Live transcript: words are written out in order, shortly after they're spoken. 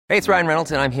Hey, it's Ryan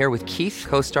Reynolds, and I'm here with Keith,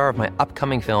 co-star of my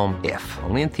upcoming film, If,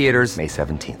 only in theaters May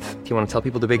 17th. Do you want to tell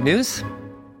people the big news?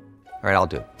 All right, I'll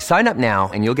do it. Sign up now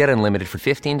and you'll get unlimited for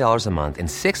 $15 a month and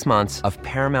 6 months of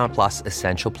Paramount Plus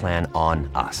Essential Plan on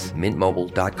us.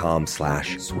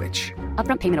 MintMobile.com/switch.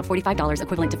 Upfront payment of $45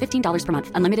 equivalent to $15 per month.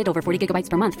 Unlimited over 40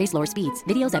 gigabytes per month. Face lower speeds.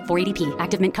 Videos at 480p.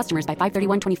 Active Mint customers by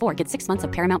 531.24 get 6 months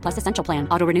of Paramount Plus Essential Plan.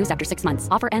 Auto renews after 6 months.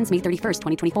 Offer ends May 31st,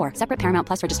 2024. Separate Paramount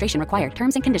Plus registration required.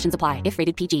 Terms and conditions apply if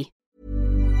rated PG.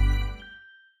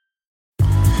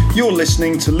 You're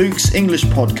listening to Luke's English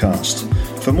Podcast.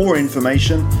 For more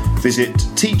information, visit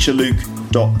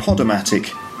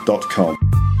teacherluke.podomatic.com.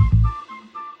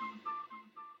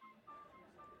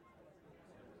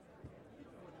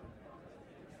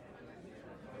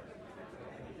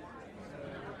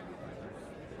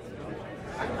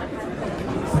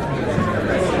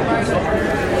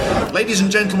 Ladies and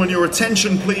gentlemen, your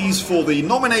attention please for the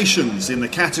nominations in the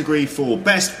category for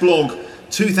Best Blog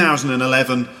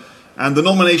 2011. And the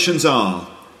nominations are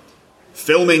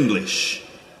Film English,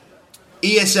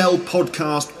 ESL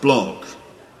Podcast Blog,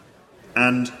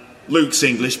 and Luke's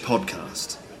English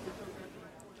Podcast.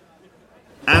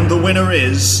 And the winner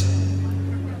is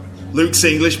Luke's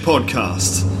English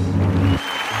Podcast.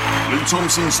 Luke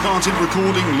Thompson started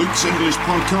recording Luke's English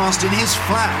Podcast in his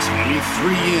flat nearly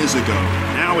 3 years ago.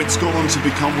 Now it's gone on to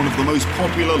become one of the most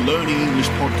popular learning English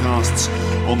podcasts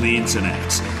on the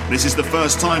internet. This is the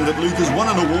first time that Luke has won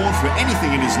an award for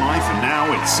anything in his life, and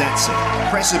now it sets a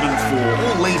precedent for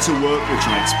all later work, which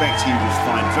I expect he will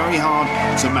find very hard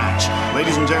to match.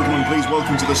 Ladies and gentlemen, please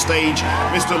welcome to the stage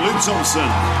Mr. Luke Thompson.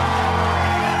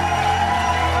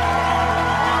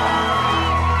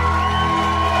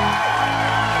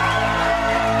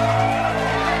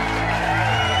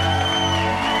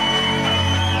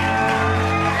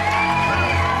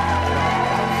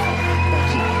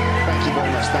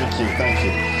 Thank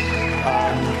you.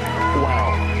 Wow.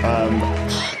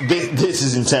 This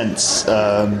is intense.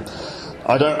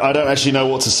 I don't actually know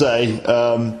what to say.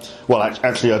 Well,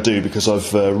 actually, I do because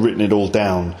I've written it all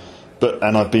down,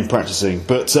 and I've been practicing.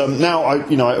 But now, I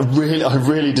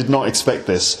really did not expect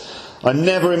this. I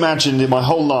never imagined in my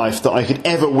whole life that I could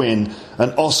ever win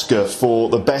an Oscar for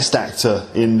the Best Actor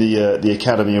in the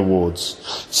Academy Awards.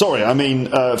 Sorry, I mean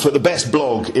for the Best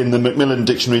Blog in the Macmillan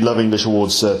Dictionary Love English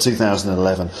Awards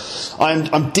 2011.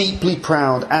 I'm deeply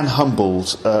proud and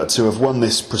humbled to have won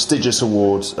this prestigious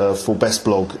award for Best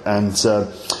Blog. And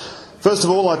first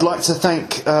of all, I'd like to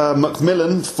thank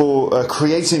Macmillan for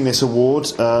creating this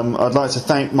award. I'd like to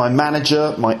thank my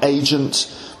manager, my agent,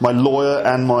 my lawyer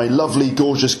and my lovely,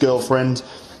 gorgeous girlfriend,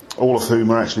 all of whom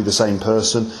are actually the same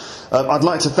person. I'd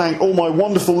like to thank all my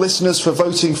wonderful listeners for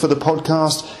voting for the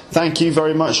podcast. Thank you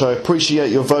very much. I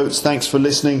appreciate your votes. Thanks for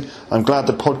listening. I'm glad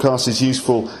the podcast is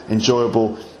useful,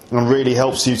 enjoyable, and really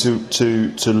helps you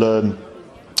to learn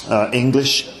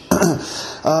English.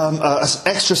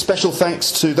 Extra special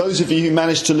thanks to those of you who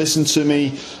managed to listen to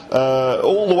me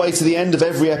all the way to the end of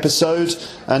every episode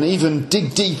and even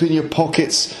dig deep in your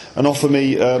pockets and offer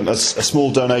me a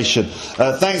small donation.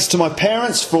 Thanks to my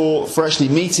parents for actually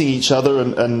meeting each other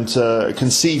and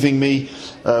conceiving me,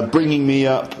 bringing me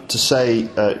up to say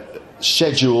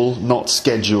schedule, not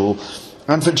schedule,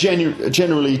 and for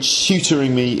generally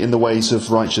tutoring me in the ways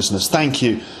of righteousness. Thank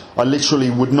you. I literally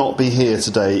would not be here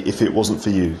today if it wasn't for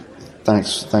you.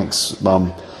 Thanks,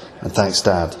 Mum, and thanks,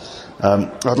 Dad.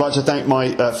 I'd like to thank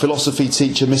my philosophy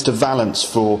teacher, Mr. Valance,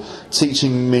 for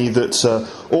teaching me that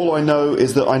all I know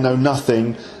is that I know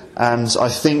nothing, and I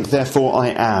think, therefore I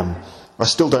am. I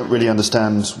still don't really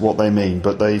understand what they mean,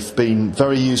 but they've been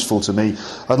very useful to me.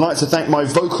 I'd like to thank my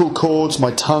vocal cords,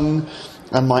 my tongue,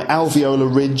 and my alveolar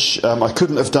ridge. I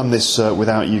couldn't have done this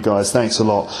without you guys. Thanks a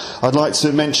lot. I'd like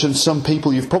to mention some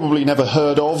people you've probably never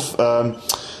heard of.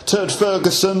 Turd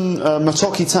Ferguson,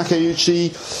 Motoki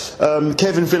Takeuchi,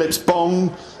 Kevin Phillips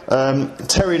Bong,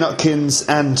 Terry Nutkins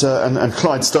and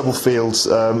Clyde Stubblefield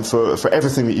for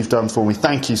everything that you've done for me.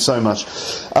 Thank you so much.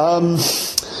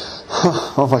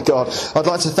 Oh my God. I'd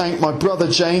like to thank my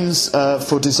brother James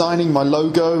for designing my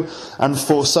logo and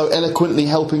for so eloquently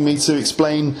helping me to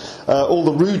explain all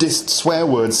the rudest swear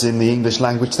words in the English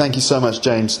language. Thank you so much,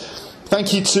 James.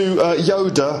 Thank you to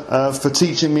Yoda for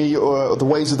teaching me the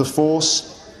ways of the Force.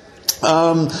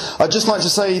 I'd just like to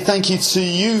say thank you to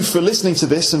you for listening to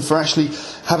this and for actually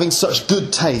having such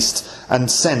good taste and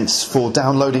sense for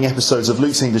downloading episodes of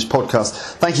Luke's English Podcast.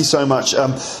 Thank you so much.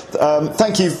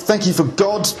 Thank you for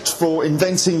God for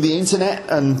inventing the internet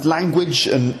and language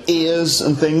and ears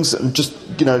and things, and just,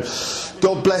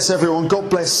 God bless everyone, God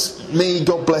bless me,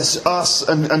 God bless us,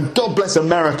 and God bless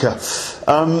America.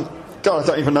 God, I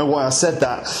don't even know why I said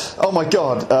that. Oh my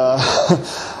God,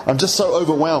 I'm just so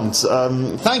overwhelmed.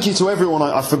 Thank you to everyone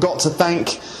I forgot to thank.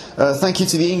 Thank you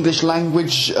to the English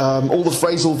language, all the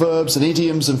phrasal verbs and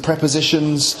idioms and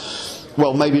prepositions.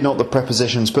 Well, maybe not the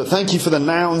prepositions, but thank you for the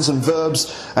nouns and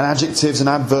verbs and adjectives and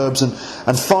adverbs. And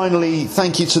finally,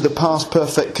 thank you to the past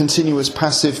perfect continuous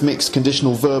passive mixed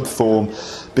conditional verb form,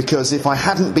 because if I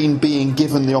hadn't been being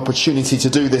given the opportunity to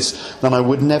do this, then I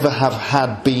would never have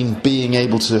had being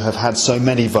able to have had so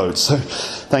many votes. So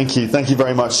thank you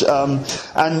very much.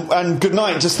 And good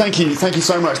night. Just thank you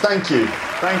so much. Thank you.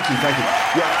 Yeah,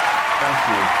 thank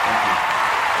you.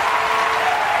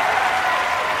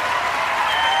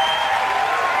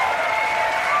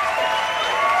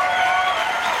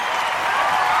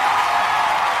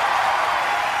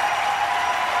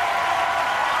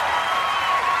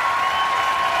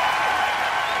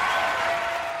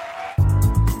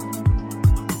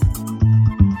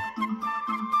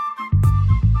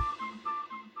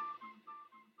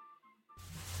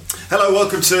 Hello,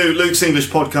 welcome to Luke's English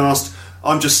Podcast.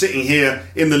 I'm just sitting here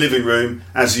in the living room,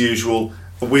 as usual,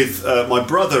 with my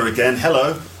brother again.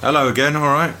 Hello. Hello again,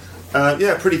 alright?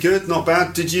 Yeah, pretty good, not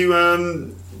bad. Did you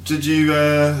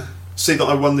see that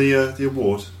I won the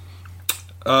award?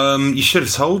 You should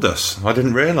have told us. I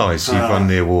didn't realise you won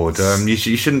the award. You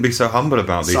shouldn't be so humble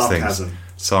about these things.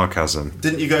 Sarcasm.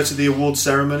 Didn't you go to the award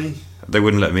ceremony? They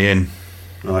wouldn't let me in.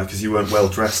 Right, because you weren't well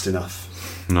dressed enough.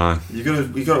 No. You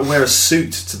got to wear a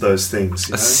suit to those things.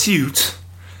 You know? A suit?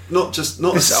 Not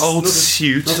this old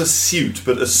suit. Not a suit,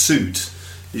 but a suit.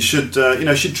 You should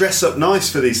should dress up nice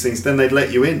for these things. Then they'd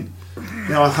let you in.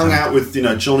 I hung out with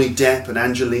Johnny Depp and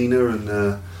Angelina and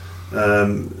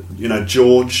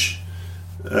George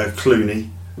Clooney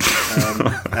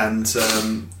and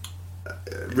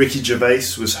Ricky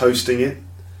Gervais was hosting it.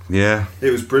 Yeah,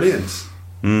 it was brilliant.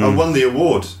 I won the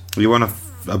award. You won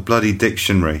a bloody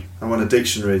dictionary. I won a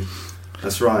dictionary.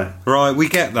 That's right. Right, we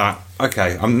get that.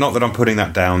 Okay, not that I'm putting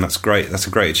that down. That's great. That's a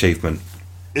great achievement.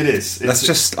 It is. I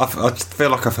feel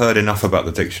like I've heard enough about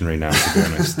the dictionary now, to be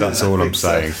honest. That's all I'm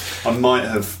saying. So. You might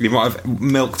have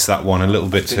milked that one a little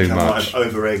bit too much. I might have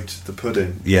over-egged the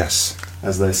pudding. Yes.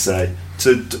 As they say.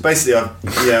 Basically,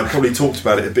 I probably talked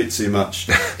about it a bit too much.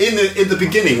 In the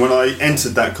beginning, when I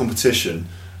entered that competition,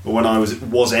 or when I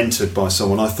was entered by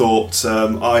someone, I thought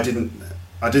I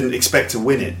didn't expect to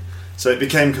win it. So it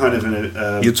became kind of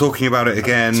an... You're talking about it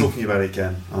again. I'm talking about it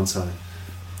again, aren't I?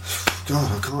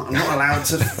 God, I'm not allowed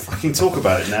to fucking talk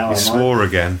about it now. You swore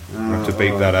again. I have to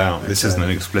beep that out. Okay. This isn't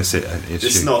an explicit issue.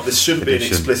 It's not. This shouldn't be an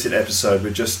explicit episode. We're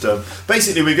just...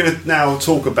 basically, we're going to now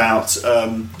talk about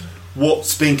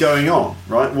what's been going on,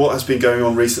 right? What has been going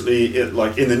on recently,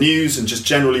 like in the news, and just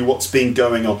generally what's been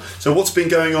going on. So what's been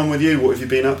going on with you? What have you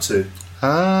been up to?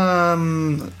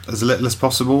 As little as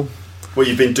possible. What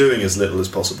you've been doing as little as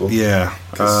possible. Yeah.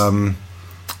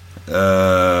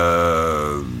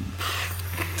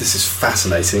 This is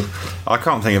fascinating. I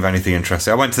can't think of anything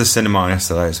interesting. I went to the cinema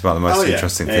yesterday. It's about the most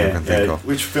interesting thing I can think of.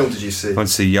 Which film did you see? I went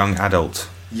to see Young Adult.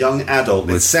 Young Adult.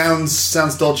 It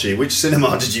sounds dodgy. Which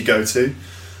cinema did you go to?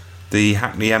 The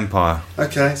Hackney Empire.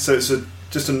 Okay, so it's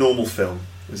just a normal film,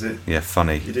 is it? Yeah,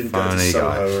 funny. You didn't go to Soho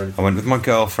or anything? I went with my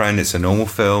girlfriend. It's a normal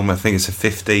film. I think it's a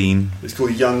 15. It's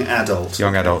called Young Adult.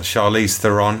 Young Adult. Charlize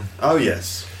Theron. Oh,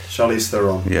 yes. Charlize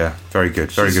Theron. Yeah, very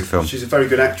good. Very good film. She's a very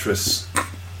good actress.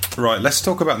 Right, let's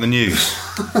talk about the news.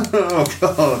 Oh,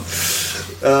 God.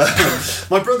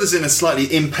 My brother's in a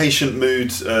slightly impatient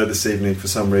mood this evening for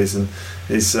some reason.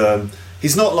 He's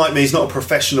not like me. He's not a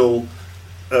professional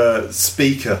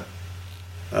speaker.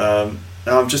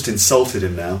 I've just insulted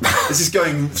him now. This is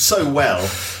going so well.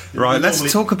 Right, let's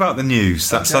talk about the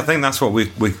news. I think that's what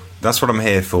that's what I'm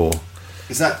here for.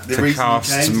 Is that the reason you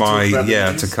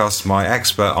came to cast my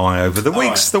expert eye over the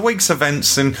week's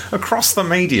events and across the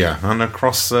media and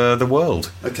across the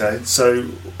world. Okay, so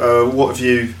what have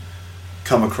you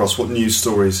come across? What news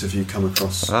stories have you come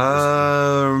across?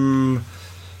 Well,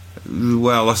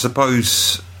 I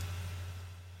suppose.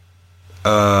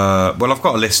 I've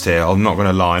got a list here. I'm not going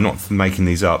to lie. I'm not making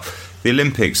these up. The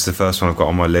Olympics, the first one I've got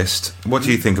on my list. What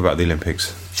do you think about the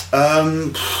Olympics?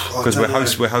 Because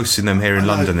we're hosting them here in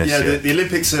London this year. Yeah, the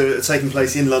Olympics are taking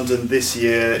place in London this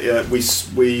year. We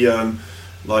I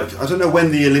don't know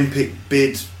when the Olympic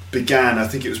bid began. I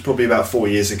think it was probably about 4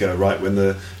 years ago, right? When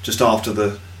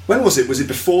was it? Was it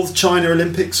before the China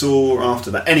Olympics or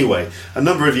after that? Anyway, a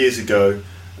number of years ago,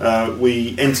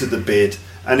 we entered the bid,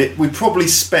 and we probably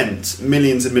spent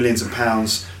millions and millions of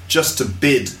pounds just to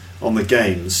bid on the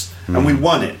games, and we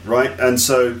won it, right? And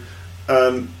so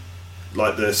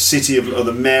like the city or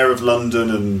the mayor of London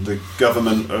and the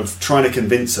government of trying to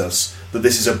convince us that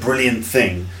this is a brilliant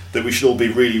thing that we should all be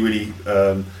really, really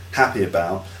happy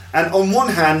about. And on one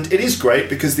hand, it is great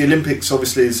because the Olympics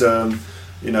obviously is, an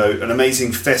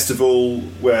amazing festival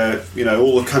where,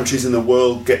 all the countries in the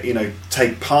world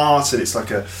take part, and it's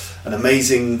like an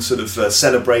amazing sort of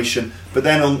celebration. But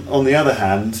then on the other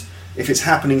hand, if it's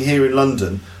happening here in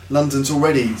London, London's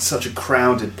already such a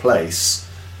crowded place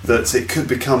that it could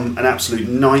become an absolute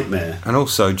nightmare. And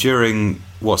also, during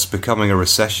what's becoming a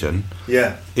recession,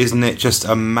 isn't it just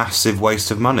a massive waste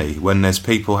of money when there's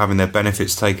people having their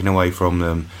benefits taken away from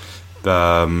them?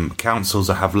 Councils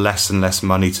that have less and less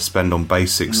money to spend on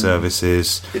basic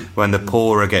services, when the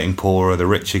poor are getting poorer, the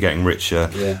rich are getting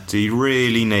richer. Do you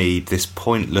really need this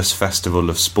pointless festival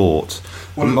of sport?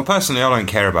 Well, personally, I don't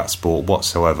care about sport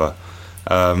whatsoever.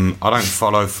 I don't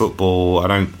follow football. I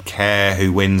don't care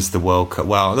who wins the World Cup.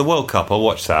 Well, the World Cup, I'll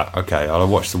watch that. Okay, I'll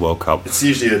watch the World Cup. It's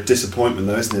usually a disappointment,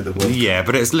 though, isn't it? The World Cup. Yeah,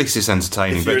 but at least it's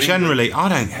entertaining. But generally, I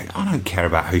don't care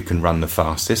about who can run the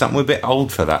fastest. I'm a bit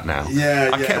old for that now.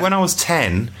 When I was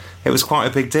 10, it was quite a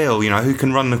big deal. Who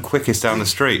can run the quickest down the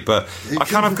street? But I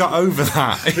kind of got over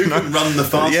that. Who can run the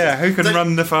fastest? Yeah, who can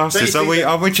run the fastest?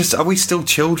 Are we still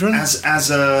children?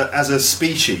 As a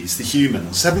species, the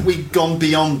humans, haven't we gone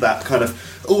beyond that kind of?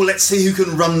 Oh, let's see who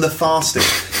can run the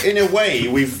fastest. In a way,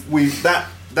 we've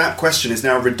that question is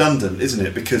now redundant, isn't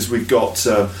it? Because we've got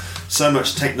so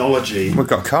much technology. We've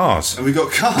got cars. And we've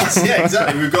got cars. Yeah,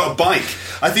 exactly. We've got a bike.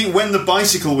 I think when the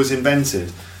bicycle was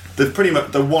invented, pretty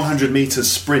much the 100 metre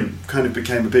sprint kind of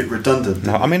became a bit redundant.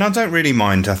 No, I mean, I don't really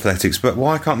mind athletics, but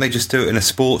why can't they just do it in a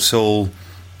sports hall,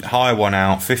 hire one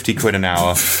out, 50 quid an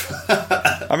hour?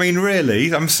 I mean,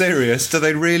 really, I'm serious. Do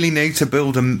they really need to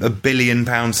build a £1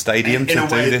 billion stadium to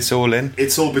do this all in?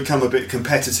 It's all become a bit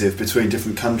competitive between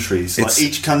different countries. Like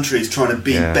each country is trying to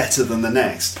be better than the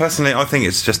next. Personally, I think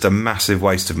it's just a massive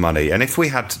waste of money. And if we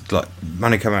had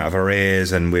money coming out of our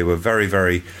ears and we were very,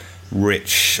 very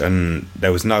rich and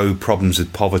there was no problems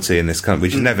with poverty in this country,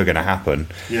 which is never going to happen.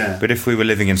 But if we were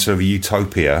living in sort of a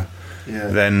utopia,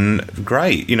 then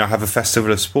great, have a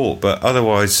festival of sport. But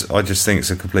otherwise, I just think it's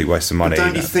a complete waste of money. But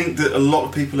don't you think that a lot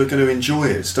of people are going to enjoy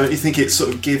it? Don't you think it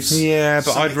sort of gives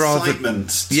excitement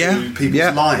to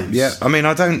people's lives? Yeah, I mean,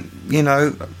 I don't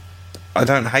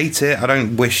hate it. I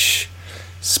don't wish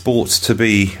sports to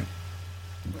be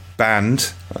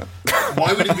banned.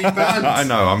 Why would it be banned? I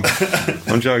know,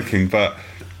 I'm joking, but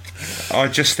I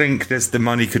just think the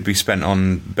money could be spent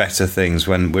on better things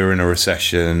when we're in a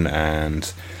recession.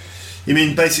 And you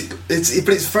mean basically,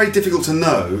 it's very difficult to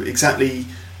know exactly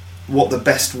what the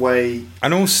best way.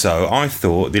 And also, I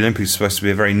thought the Olympics were supposed to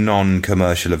be a very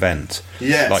non-commercial event.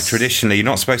 Yes. Like traditionally, you're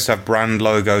not supposed to have brand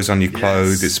logos on your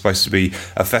clothes. It's supposed to be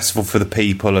a festival for the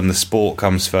people, and the sport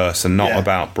comes first, and not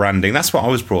about branding. That's what I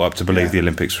was brought up to believe the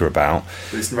Olympics were about.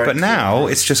 But now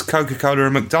it's just Coca-Cola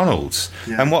and McDonald's.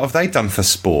 And what have they done for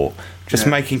sport? Just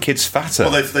making kids fatter.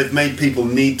 Well, they've made people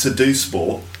need to do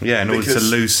sport. Yeah, in order to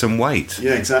lose some weight.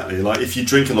 Yeah, exactly. Like if you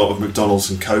drink a lot of McDonald's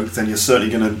and Coke, then you're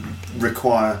certainly going to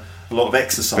require a lot of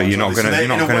exercise. But you're not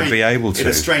going to be able to. In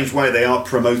a strange way, they are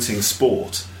promoting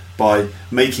sport by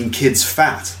making kids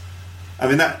fat. I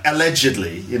mean, that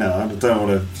allegedly, I don't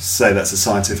want to say that's a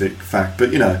scientific fact, but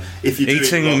if you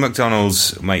eating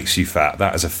McDonald's makes you fat,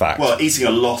 that is a fact. Well, eating a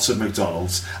lot of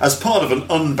McDonald's as part of an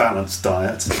unbalanced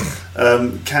diet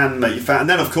can make you fat, and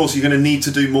then of course you're going to need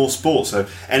to do more sport. So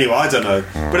anyway, I don't know,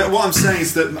 but what I'm saying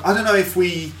is that I don't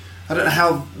know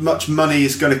how much money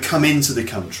is going to come into the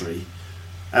country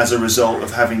as a result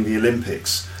of having the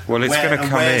Olympics. Well, it's going to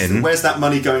come in. Where's that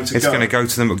money going to go? It's going to go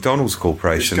to the McDonald's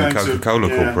Corporation, the Coca-Cola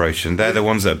Corporation. They're the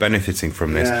ones that are benefiting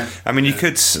from this. I mean,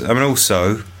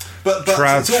 also. But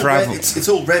travel. It's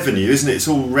all revenue, isn't it? It's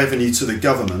all revenue to the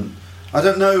government. I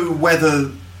don't know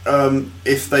whether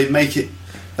if they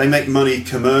make money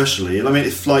commercially. I mean,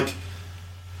 if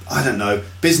I don't know,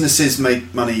 businesses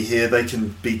make money here, they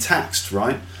can be taxed,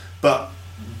 right? But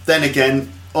then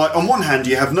again, on one hand,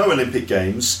 you have no Olympic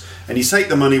Games, and you take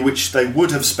the money which they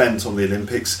would have spent on the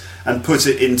Olympics and put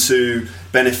it into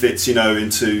benefits,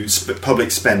 into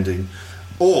public spending.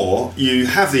 Or you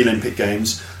have the Olympic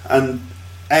Games, and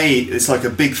it's like a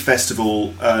big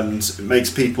festival and it makes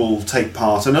people take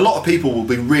part. And a lot of people will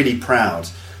be really proud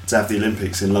to have the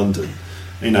Olympics in London.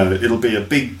 It'll be a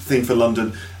big thing for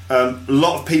London. A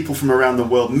lot of people from around the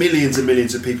world, millions and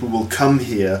millions of people will come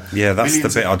here. Yeah, that's the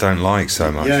bit I don't like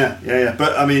so much. Yeah.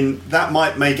 But, I mean, that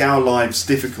might make our lives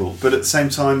difficult. But at the same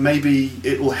time, maybe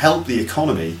it will help the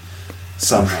economy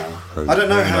somehow. I don't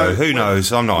know how. Who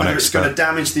knows? I'm not an expert. It's going to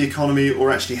damage the economy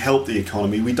or actually help the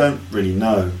economy. We don't really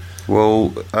know.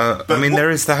 Well, I mean, there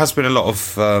has been a lot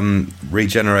of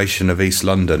regeneration of East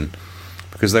London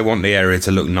because they want the area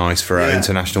to look nice for our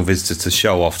international visitors to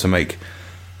show off, to make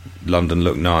London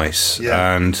look nice.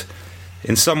 Yeah. And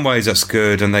in some ways that's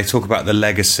good, and they talk about the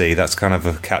legacy. That's kind of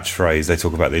a catchphrase. They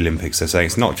talk about the Olympics. They're saying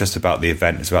it's not just about the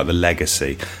event, it's about the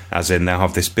legacy, as in they'll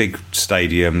have this big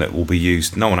stadium that will be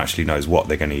used. No one actually knows what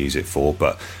they're going to use it for,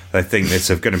 but they think it's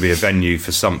going to be a venue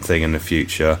for something in the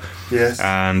future. Yes.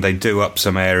 And they do up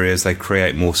some areas, they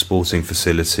create more sporting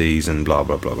facilities and blah,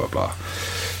 blah, blah, blah, blah.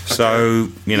 Okay. So,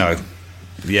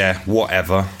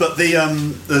 whatever. But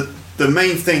the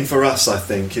main thing for us, I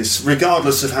think, is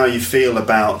regardless of how you feel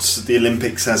about the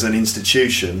Olympics as an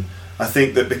institution, I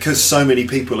think that because so many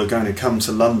people are going to come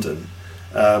to London,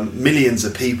 millions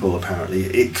of people apparently,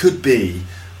 it could be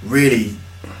really,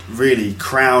 really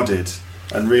crowded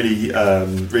and really,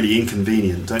 really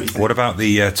inconvenient, don't you think? What about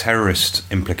the terrorist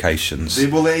implications?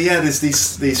 There's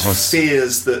these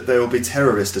fears that there will be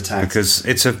terrorist attacks. Because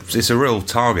it's a real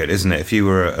target, isn't it? If you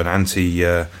were an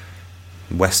anti-Western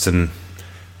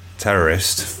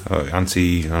terrorist,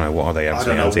 anti, I don't know, what are they?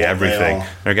 Anti everything.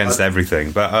 They're against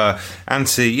everything, but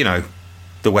anti,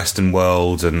 the Western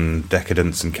world and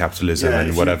decadence and capitalism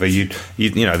and whatever. The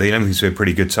Olympics would be a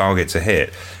pretty good target to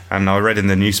hit. And I read in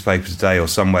the newspaper today or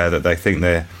somewhere that they think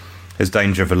there's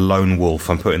danger of a lone wolf.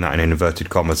 I'm putting that in inverted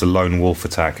commas. A lone wolf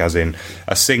attack, as in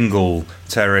a single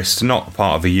terrorist, not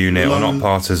part of a unit or not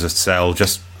part of a cell,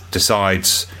 just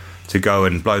decides to go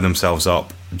and blow themselves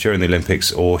up during the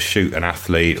Olympics or shoot an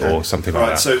athlete or something like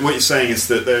that. So what you're saying is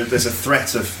that there's a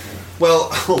threat of... Well,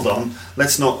 hold on.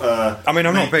 Let's not... I mean,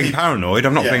 I'm not being paranoid.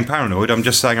 I'm not being paranoid. I'm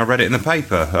just saying I read it in the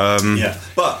paper.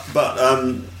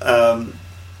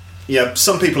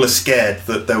 Some people are scared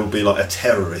that there will be like a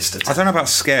terrorist attack. I don't know about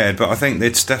scared, but I think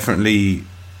it's definitely...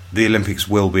 The Olympics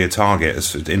will be a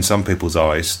target in some people's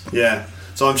eyes. Yeah.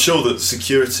 So I'm sure that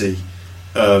security...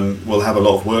 will have a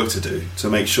lot of work to do to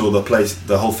make sure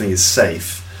the whole thing is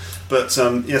safe. But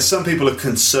some people are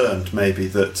concerned maybe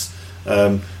that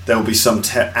there will be some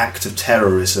act of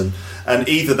terrorism, and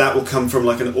either that will come from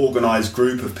like an organised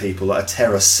group of people, like a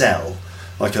terror cell,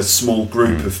 like a small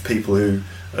group of people who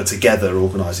are together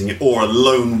organising it, or a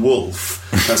lone wolf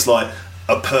that's like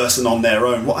a person on their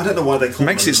own. Well, I don't know why they call it.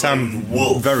 Makes it sound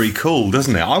very cool,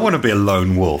 doesn't it? I want to be a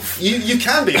lone wolf. You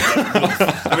can be a lone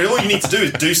wolf. I mean, all you need to do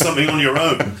is do something on your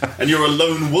own, and you're a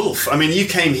lone wolf. I mean, you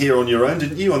came here on your own,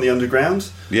 didn't you, on the Underground?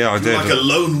 Yeah, I did. Like a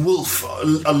lone wolf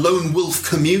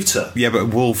commuter. Yeah, but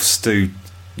wolves do,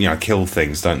 kill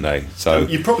things, don't they? So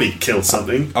you probably killed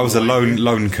something. I was a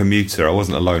lone commuter. I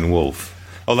wasn't a lone wolf.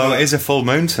 Although it is a full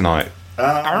moon tonight.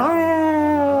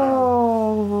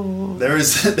 There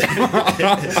is.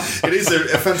 It is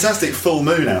a fantastic full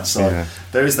moon outside. Yeah.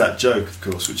 There is that joke, of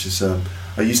course, which is, I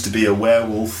used to be a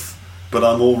werewolf, but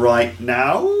I'm all right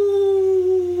now.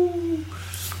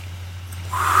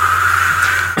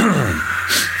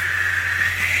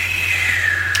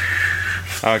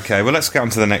 Okay, well, let's get on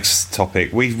to the next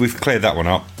topic. We've cleared that one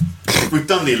up. We've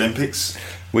done the Olympics.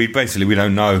 We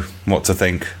don't know what to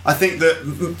think. I think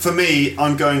that, for me,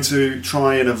 I'm going to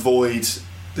try and avoid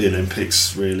the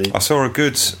Olympics, really. I saw a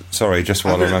good... Sorry, just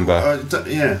while I remember. I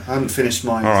haven't finished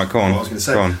my... All right, go on. What I was going to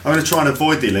say. I'm going to try and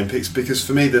avoid the Olympics because,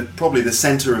 for me, probably the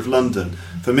centre of London,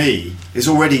 for me, is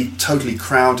already totally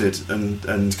crowded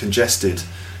and congested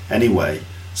anyway.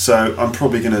 So I'm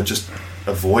probably going to just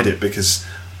avoid it because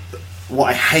what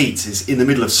I hate is, in the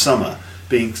middle of summer,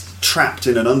 being trapped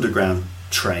in an underground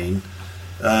train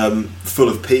full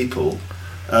of people.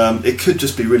 It could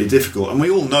just be really difficult. And we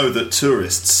all know that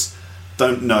tourists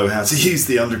don't know how to use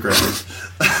the underground,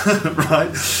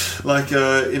 right? Like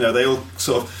they all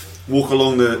sort of walk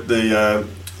along the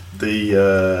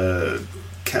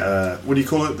what do you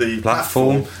call it? The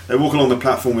platform. They walk along the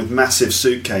platform with massive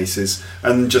suitcases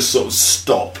and just sort of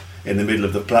stop in the middle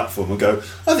of the platform and go,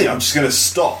 I think I'm just going to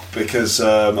stop because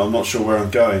I'm not sure where I'm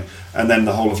going. And then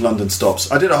the whole of London stops.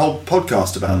 I did a whole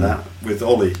podcast about that with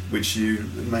Ollie, which you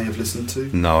may have listened to.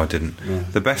 No, I didn't. Yeah.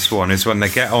 The best one is when they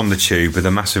get on the tube with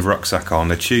a massive rucksack on,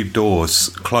 the tube doors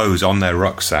close on their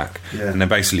rucksack, and they're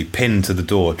basically pinned to the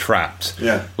door, trapped,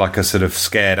 like a sort of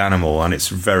scared animal, and it's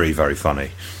very, very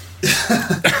funny.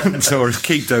 So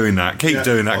keep doing that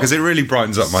because it really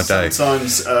brightens up my day.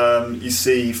 Sometimes you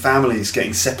see families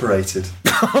getting separated.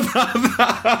 That's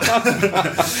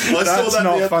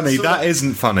not funny. That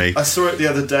isn't funny. I saw it the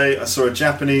other day. I saw a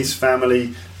Japanese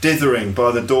family dithering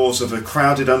by the doors of a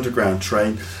crowded underground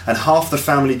train, and half the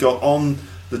family got on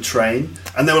the train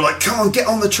and they were like, come on, get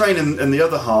on the train, and the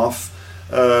other half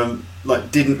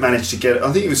didn't manage to get it.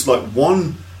 I think it was like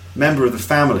one member of the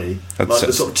family, like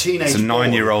the sort of teenage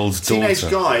 9-year-old teenage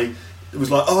daughter. guy, it was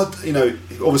like,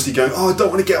 obviously going, I don't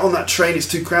want to get on that train, it's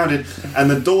too crowded, and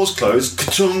the doors closed,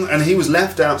 ka-chung, and he was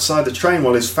left outside the train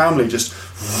while his family just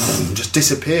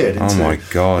disappeared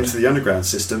into the underground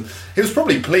system. He was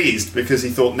probably pleased because he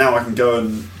thought, now I can go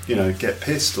and get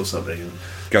pissed or something, and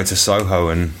go to Soho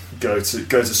and go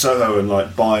to Soho and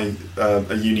like buy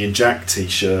a Union Jack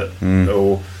t-shirt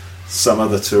or some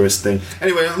other tourist thing.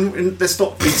 Anyway, let's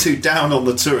not be too down on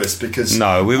the tourists because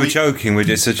we were joking.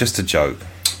 It's just a joke.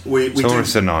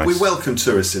 Tourists are nice. We welcome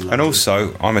tourists in London. And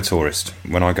also, I'm a tourist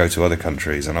when I go to other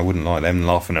countries, and I wouldn't like them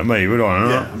laughing at me, would I?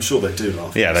 Yeah, I'm sure they do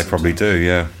laugh. Yeah, they probably do.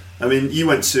 Yeah. I mean, you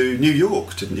went to New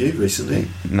York, didn't you, recently?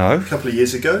 No. A couple of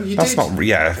years ago? A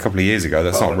couple of years ago.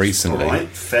 That's not recently. All right,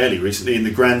 fairly recently, in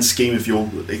the grand scheme of your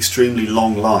extremely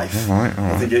long life. All right.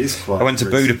 I think it is quite... I went to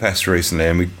Budapest recently,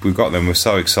 and we got them. We were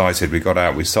so excited. We got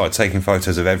out. We started taking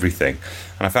photos of everything.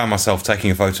 And I found myself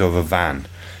taking a photo of a van.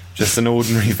 Just an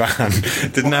ordinary van.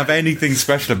 Didn't have anything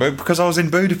special about it. Because I was in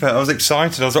Budapest, I was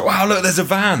excited. I was like, wow, look, there's a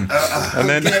van. And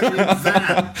then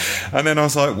and then I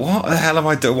was like, what the hell am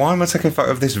I doing? Why am I taking a photo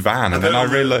of this van? And then I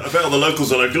realised... I bet all the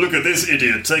locals are like, look at this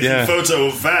idiot taking a photo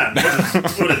of van.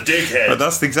 What a dickhead. But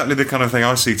that's exactly the kind of thing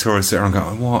I see tourists there and go,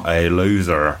 what a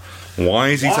loser. Why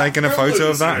is he taking a photo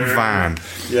of that van?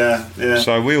 Yeah.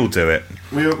 So we all do it.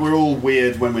 We're all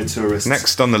weird when we're tourists.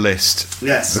 Next on the list.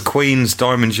 Yes. The Queen's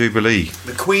Diamond Jubilee.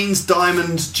 The Queen's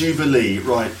Diamond Jubilee,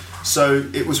 right. So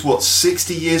it was,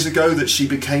 60 years ago that she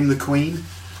became the Queen?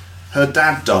 Her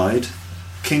dad died.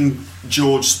 King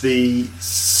George the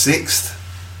Sixth.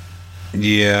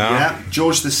 Yeah.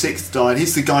 George the Sixth died.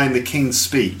 He's the guy in the King's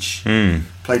Speech. Played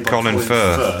by Colin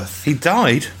Firth. He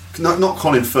died? Not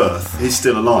Colin Firth. He's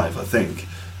still alive, I think.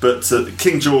 But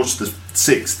King George the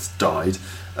Sixth died,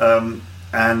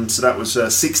 and that was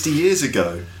 60 years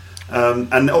ago.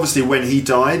 And obviously, when he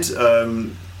died,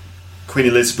 Queen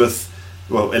Elizabeth,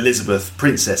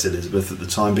 Princess Elizabeth at the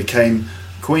time, became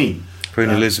Queen. Queen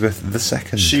Elizabeth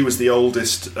II. She was the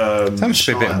oldest. That must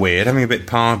be a bit weird. Having a big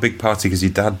party because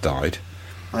your dad died.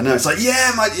 I know, it's like,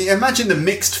 imagine the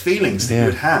mixed feelings that you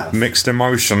would have. Mixed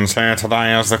emotions here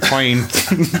today as the Queen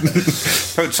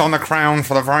puts on the crown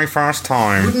for the very first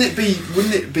time. Wouldn't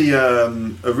it be a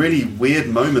really weird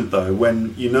moment, though,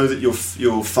 when you know that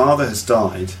your father has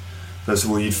died? First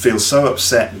of all, you'd feel so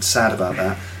upset and sad about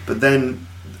that, but then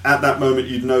at that moment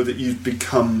you'd know that you've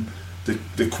become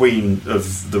the Queen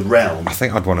of the realm. I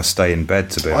think I'd want to stay in bed,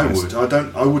 to be honest.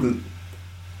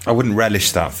 I wouldn't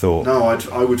relish that thought. No,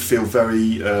 I would feel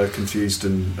very confused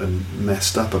and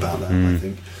messed up about that, I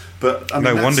think. But I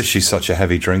mean, no wonder she's such a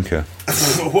heavy drinker.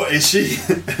 What is she?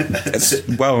 It's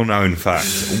well-known fact.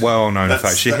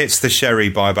 She hits the sherry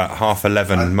by about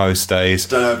 11:30 most days.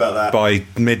 Don't know about that. By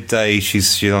midday,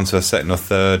 she's on to her second or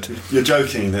third. You're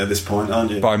joking at this point, aren't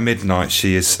you? By midnight,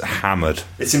 she is hammered.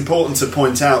 It's important to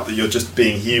point out that you're just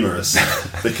being humorous,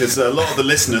 because a lot of the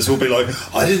listeners will be like,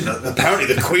 I didn't know,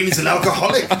 apparently the Queen is an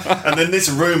alcoholic. And then this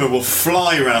rumour will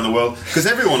fly around the world, because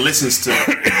everyone listens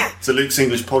to Luke's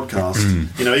English podcast.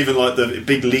 Even like the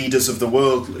big leaders of the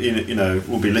world,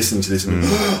 will be listening to this and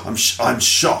I'm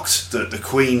shocked that the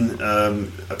Queen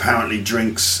apparently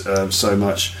drinks so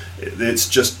much. It's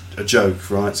just a joke,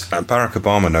 right? Barack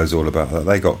Obama knows all about that.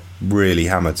 They got really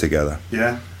hammered together.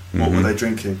 Yeah? What were they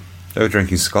drinking? They were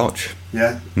drinking scotch.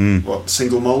 Yeah? What,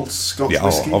 single malt scotch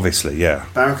whiskey? Obviously, yeah.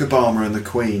 Barack Obama and the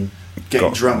Queen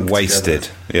getting drunk wasted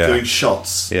together, doing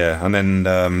shots. Yeah, and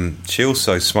then she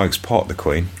also smokes pot, the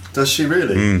Queen. Does she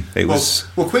really?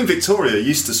 Well, Queen Victoria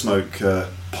used to smoke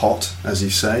pot, as you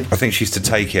say. I think she used to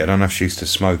take it. I don't know if she used to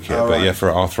smoke it, but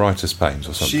for arthritis pains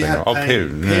or something. She had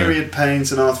period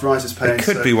pains and arthritis pains. It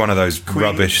could be one of those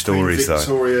rubbish stories, Queen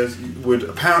Victoria would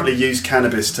apparently use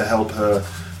cannabis to help her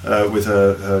with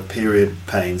her period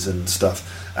pains and stuff.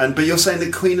 But you're saying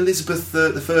that Queen Elizabeth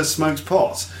I smoked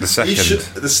pot? The second.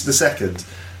 The second.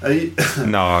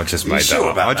 No, I just made that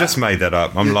up. I just made that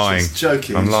up. I'm lying. Just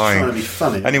joking. I'm lying. Trying to be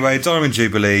funny. Anyway, Diamond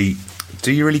Jubilee.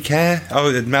 Do you really care? Oh,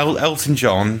 Elton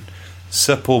John,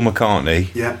 Sir Paul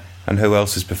McCartney. Yeah. And who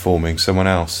else is performing? Someone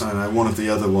else? I don't know. One of the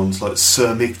other ones, like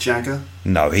Sir Mick Jagger.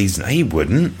 No, he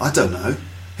wouldn't. I don't know.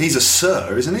 He's a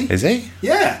Sir, isn't he? Is he?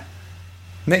 Yeah.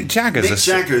 Mick Jagger's Sir Mick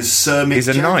Jagger. He's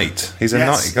a knight. He's a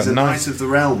knight. He's a knight of the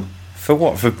realm. For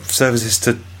what? For services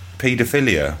to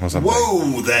paedophilia or something?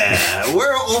 Whoa there!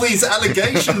 Where are all these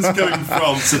allegations going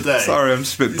from today? Sorry, I'm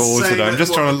just a bit bored today. I'm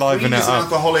just trying to liven it up. He's an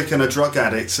alcoholic and a drug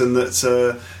addict, and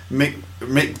that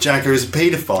Mick Jagger is a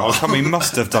paedophile. Oh, he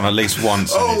must have done at least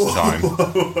once in his time.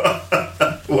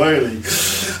 Really?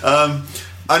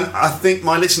 And I think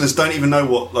my listeners don't even know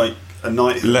what a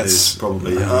knighthood is,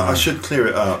 probably. I should clear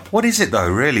it up. What is it,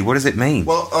 though, really? What does it mean?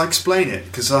 Well, I'll explain it,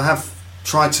 because I have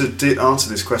tried to answer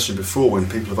this question before when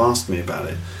people have asked me about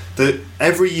it. That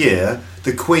every year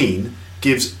the Queen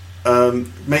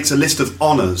makes a list of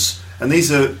honours, and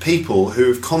these are people who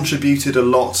have contributed a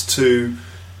lot to,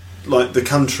 like, the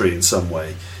country in some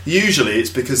way. Usually,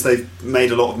 it's because they've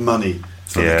made a lot of money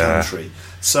for the country.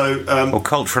 So, or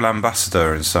cultural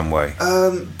ambassador in some way.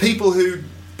 People who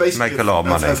basically make a lot of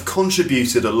money, have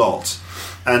contributed a lot,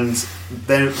 and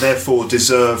therefore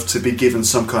deserve to be given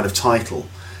some kind of title.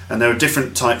 And there are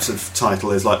different types of title.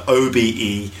 There's like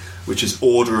OBE, which is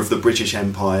Order of the British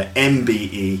Empire,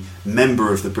 MBE,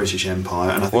 Member of the British Empire,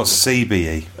 and I think what's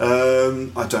CBE?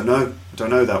 I don't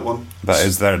know that one. That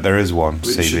is there is one.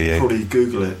 We CBE. should probably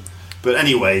Google it. But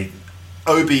anyway,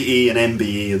 OBE and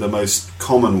MBE are the most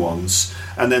common ones,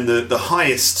 and then the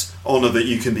highest honour that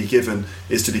you can be given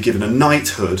is to be given a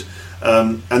knighthood,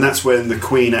 and that's when the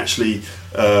Queen actually,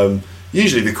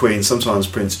 usually the Queen, sometimes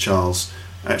Prince Charles,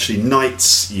 actually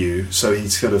knights you. So he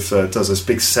sort of does this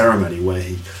big ceremony where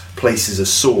he places a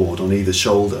sword on either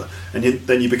shoulder, and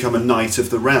then you become a knight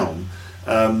of the realm.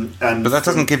 But that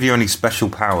doesn't give you any special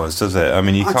powers, does it? I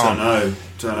mean, you can't. I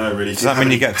don't know really. Does that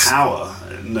mean you get power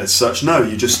as such? No,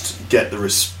 you just get the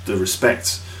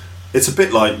respect. It's a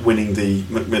bit like winning the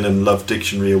Macmillan Love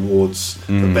Dictionary Awards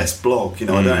for best blog. I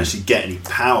don't actually get any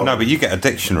power. No, but you get a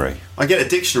dictionary. I get a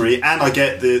dictionary, and I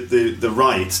get the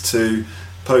right to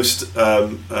post,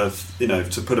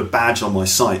 to put a badge on my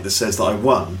site that says that I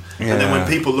won. Yeah. And then when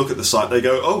people look at the site, they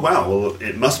go, "Oh wow, well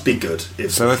it must be good."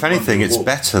 So if anything, it's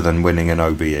better than winning an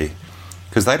OBE,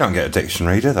 because they don't get a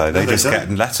dictionary, do they? They just get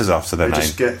letters after their name. They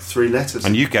just get 3 letters,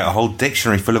 and you get a whole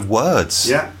dictionary full of words.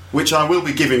 Yeah, which I will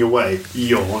be giving away.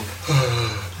 Yawn.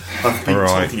 I've been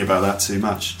talking about that too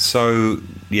much. So,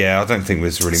 yeah, I don't think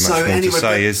there's really much more to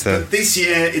say, is there? But this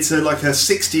year, it's like a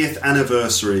 60th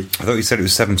anniversary. I thought you said it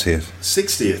was 70th.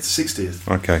 60th.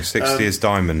 Okay, 60 is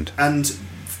Diamond. And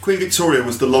Queen Victoria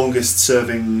was the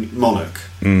longest-serving monarch.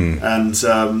 And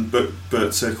but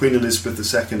Queen Elizabeth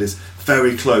II is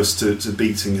very close to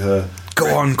beating her.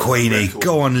 Go on, Queenie. Record.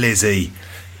 Go on, Lizzie.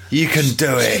 You can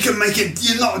do it. You can make it.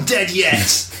 You're not dead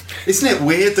yet. Isn't it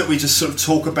weird that we just sort of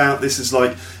talk about this as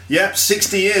like,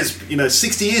 60 years,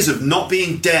 60 years of not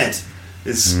being dead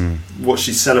is what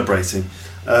she's celebrating.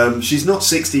 She's not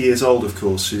 60 years old, of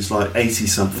course. She's like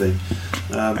 80-something.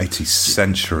 80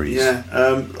 centuries. Yeah.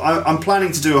 I'm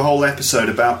planning to do a whole episode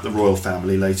about the royal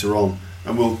family later on,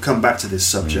 and we'll come back to this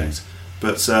subject.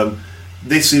 But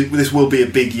this will be a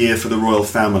big year for the royal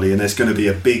family, and there's going to be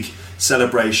a big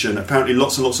celebration. Apparently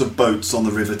lots and lots of boats on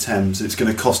the River Thames. It's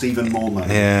going to cost even more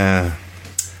money. Yeah.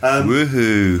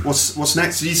 Woohoo. What's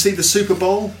next? Did you see the Super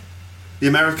Bowl? The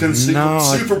American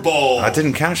Super Bowl. I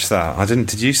didn't catch that.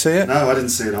 Did you see it? No, I didn't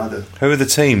see it either. Who are the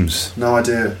teams? No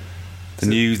idea. The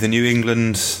New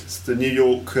England. It's the New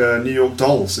York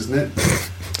Dolls, isn't it?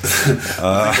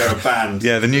 I think they're a band.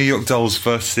 Yeah, the New York Dolls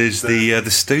versus the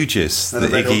Stooges, the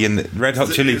Iggy and the Red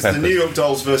Hot Chili Peppers. The New York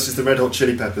Dolls versus the Red Hot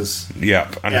Chili Peppers.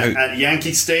 Yep. And at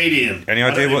Yankee Stadium. Any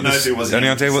idea what the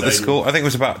score? I think it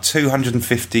was about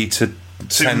 250 to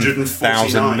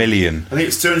 10,000 million. I think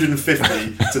it's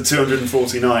 250 to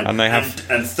 249. And they have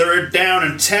and third down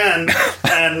and 10,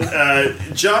 and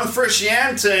John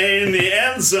Frusciante in the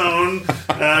end zone,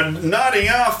 nodding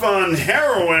off on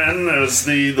heroin as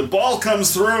the ball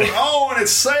comes through. Oh, and it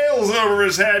sails over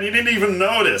his head. You didn't even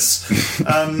notice.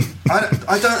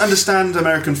 I don't understand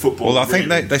American football. Well, I think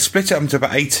they split it up into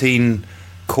about 18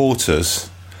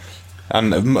 quarters, and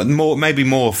maybe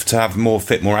more to have more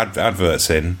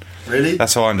adverts in. Really?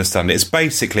 That's how I understand it. It's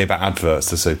basically about adverts,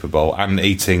 the Super Bowl, and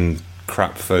eating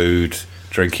crap food,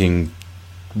 drinking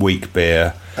weak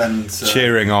beer, and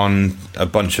cheering on a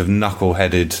bunch of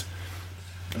knuckle-headed,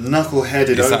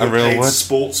 overpaid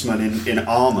sportsmen in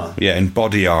armour. Yeah, in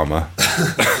body armour.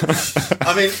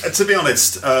 I mean, to be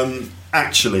honest,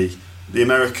 actually, the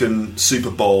American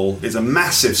Super Bowl is a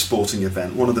massive sporting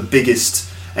event, one of the biggest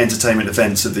entertainment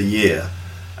events of the year,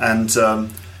 and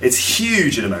it's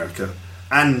huge in America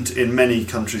and in many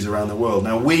countries around the world.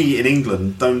 Now, we in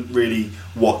England don't really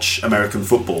watch American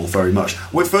football very much.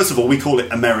 Well, first of all, we call it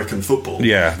American football.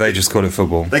 Yeah, they just call it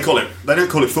football. They don't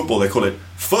call it football, they call it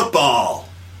football,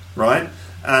 right?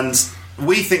 And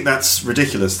we think that's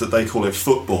ridiculous that they call it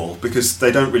football, because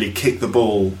they don't really kick the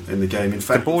ball in the game. In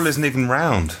fact, the ball isn't even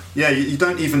round. Yeah, you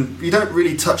don't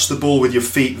really touch the ball with your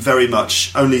feet very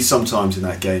much, only sometimes in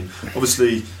that game.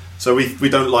 Obviously. So we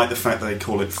don't like the fact that they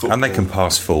call it football. And they can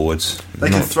pass forwards.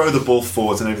 They can throw the ball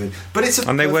forwards and everything. But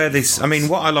and they wear this. I mean,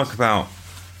 what I like about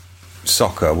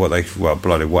soccer,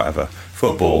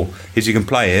 football, is you can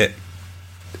play it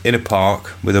in a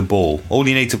park with a ball. All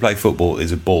you need to play football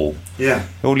is a ball. Yeah.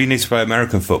 All you need to play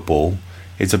American football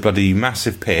It's a bloody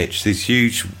massive pitch, these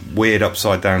huge, weird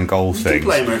upside-down goal things. You can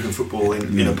play American football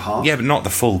in a park. Yeah, but not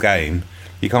the full game.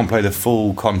 You can't play the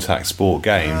full contact sport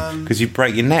game because you'd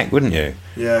break your neck, wouldn't you?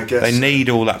 Yeah, I guess. They need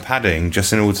all that padding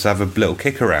just in order to have a little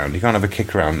kick around. You can't have a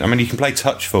kick around. I mean, you can play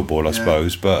touch football, I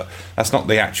suppose, but that's not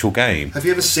the actual game. Have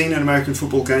you ever seen an American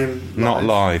football game live? Not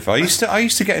live. I used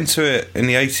to get into it in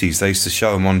the 80s. They used to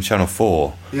show them on Channel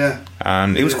 4. Yeah.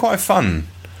 And it was quite fun.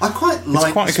 I quite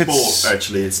like the sport,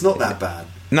 actually. It's not that bad.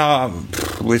 No,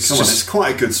 it's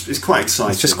quite good. It's quite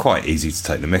exciting. It's just quite easy to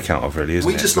take the mick out of, really, isn't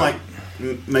it? We just like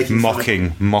making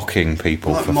mocking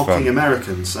people for mocking fun.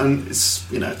 Americans, and it's,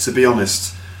 to be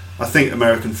honest, I think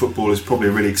American football is probably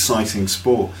a really exciting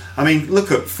sport. I mean,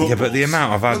 look at football. Yeah, but the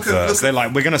amount of adverts, they're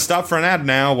like, we're going to stop for an ad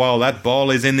now while that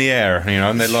ball is in the air,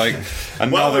 and they're like,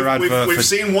 another advert. We've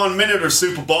seen 1 minute of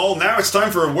Super Bowl. Now it's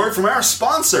time for a word from our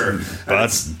sponsor.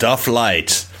 That's Duff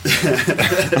Light.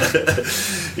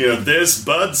 This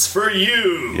Bud's for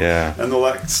you, and all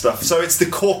that stuff. So it's the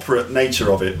corporate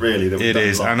nature of it, really. That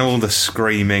is, and all the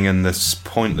screaming and the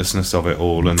pointlessness of it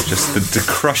all, and just the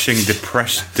crushing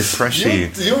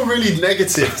depression. You're really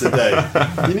negative today.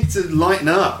 You need to lighten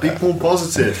up, be more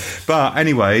positive. But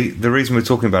anyway, the reason we're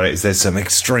talking about it is there's some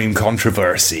extreme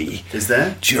controversy. Is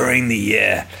there? During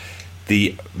the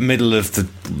middle of the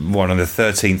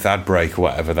 13th ad break or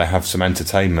whatever, they have some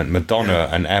entertainment. Madonna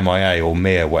and MIA, or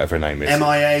Mia, whatever her name is.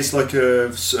 MIA is like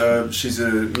she's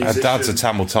a musician. Her dad's a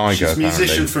Tamil Tiger. She's a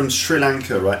musician from Sri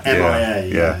Lanka, right? MIA,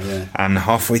 yeah. And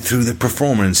halfway through the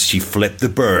performance, she flipped the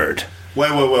bird.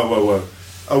 Whoa.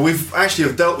 Oh, we've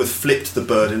actually dealt with flipped the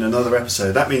bird in another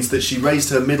episode. That means that she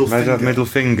raised her middle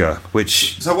finger.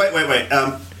 Which... So wait.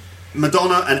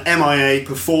 Madonna and MIA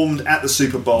performed at the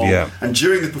Super Bowl, and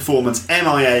during the performance,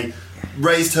 MIA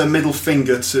raised her middle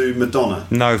finger to Madonna.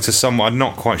 No, to someone. I'm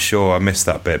not quite sure. I missed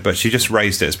that bit, but she just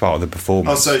raised it as part of the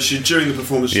performance. Oh, so during the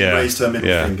performance, she raised her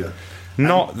middle finger.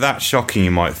 Not that shocking,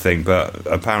 you might think, but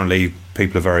apparently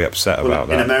people are very upset about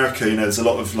that. In America, there's a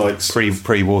lot of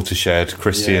pre-watershed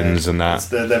Christians and that.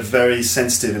 They're very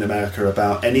sensitive in America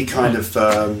about any kind of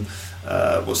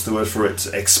what's the word for it?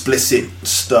 Explicit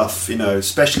stuff.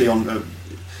 Especially on. You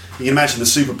can imagine the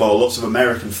Super Bowl. Lots of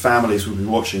American families would be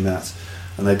watching that,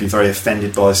 and they'd be very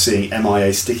offended by seeing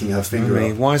MIA sticking her finger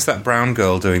up. Why is that brown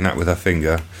girl doing that with her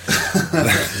finger?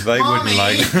 They wouldn't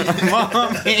like.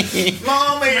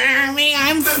 Mommy,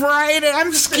 I'm frightened.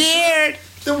 I'm scared.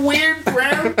 The weird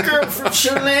brown girl from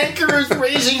Sri Lanka is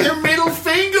raising her middle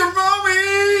finger,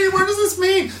 Mommy. What does this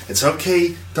mean? It's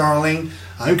okay, darling.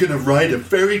 I'm going to write a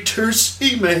very terse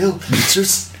email to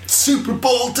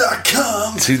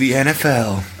superbowl.com. To the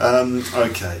NFL.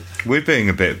 Okay. We're being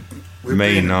a bit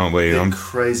mean, aren't we? I'm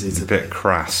crazy today. A bit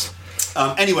crass.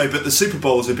 Anyway, but the Super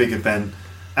Bowl is a big event.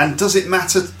 And does it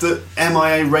matter that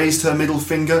MIA raised her middle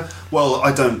finger? Well,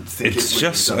 I don't think it's really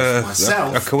just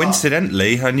myself,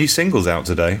 coincidentally, her new single's out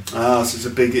today. So it's a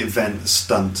big event,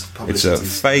 stunt, publicity. It's a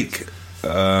fake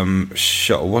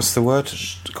what's the word?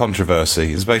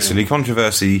 Controversy. It's basically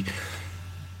controversy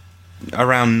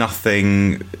around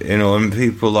nothing, and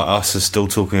people like us are still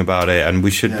talking about it, and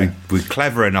we're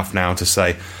clever enough now to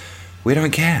say we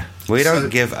don't care. We don't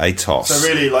give a toss. So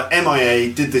really,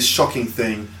 MIA did this shocking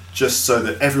thing just so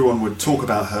that everyone would talk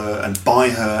about her and buy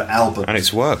her album. And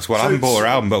it's worked. Well, I haven't bought her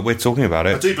album, but we're talking about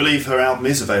it. I do believe her album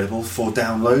is available for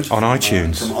download. On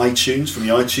iTunes. From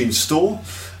the iTunes store.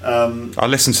 I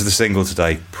listened to the single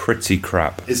today. Pretty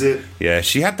crap. Is it? Yeah,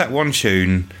 she had that one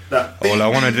tune. All I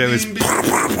want to do is... All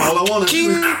I want to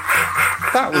do...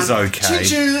 That was okay.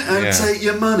 And take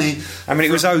your money. I mean,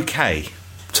 it was okay.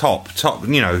 Top.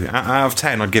 Out of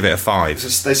 10, I'd give it a 5.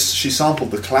 She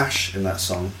sampled The Clash in that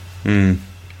song.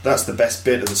 That's the best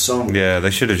bit of the song. Yeah, they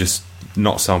should have just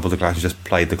not sampled The Clash and just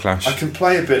played The Clash. I can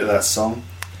play a bit of that song.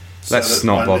 Let's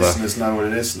not bother. Listeners know what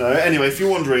it is. No, anyway, if you're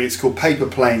wondering, it's called Paper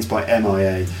Planes by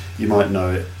MIA. You might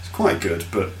know it. It's quite good,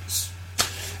 but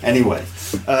anyway.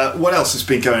 What else has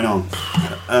been going on?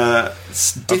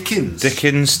 Dickens.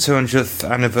 200th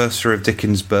anniversary of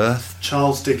Dickens' birth.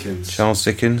 Charles Dickens.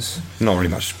 Not really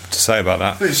much to say about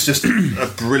that. He's just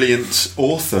a brilliant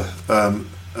author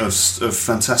of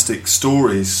fantastic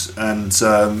stories, and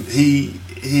he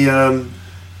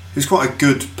was quite a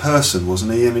good person,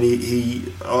 wasn't he? I mean,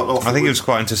 I think he was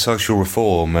quite into social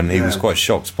reform, and he was quite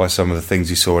shocked by some of the things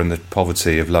he saw in the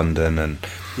poverty of London. And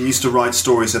he used to write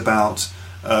stories about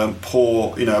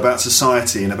poor, about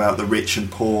society and about the rich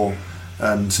and poor,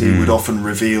 and he would often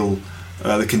reveal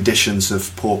the conditions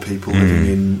of poor people living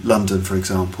in London, for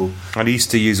example. And he used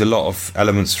to use a lot of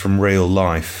elements from real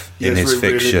life in his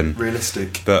fiction.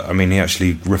 Realistic. But, I mean, he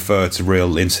actually referred to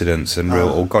real incidents and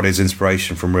or got his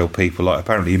inspiration from real people. Like,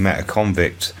 apparently he met a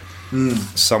convict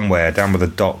somewhere down by the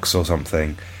docks or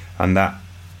something, and that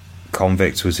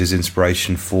convict was his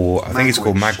inspiration for, I think it's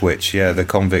called Magwitch, the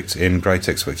convict in Great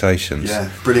Expectations. Yeah,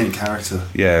 brilliant character.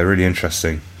 Yeah, really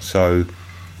interesting. So,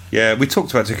 yeah, we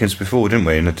talked about Dickens before, didn't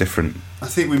we, in a different I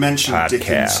think we mentioned podcast.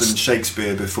 Dickens and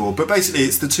Shakespeare before, but basically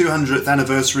it's the 200th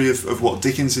anniversary of what,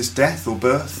 Dickens' death or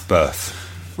birth? Birth.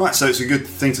 Right, so it's a good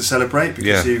thing to celebrate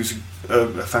because he was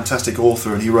a fantastic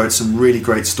author, and he wrote some really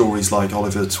great stories like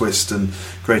Oliver Twist and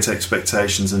Great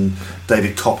Expectations and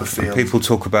David Copperfield. And people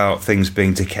talk about things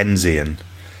being Dickensian,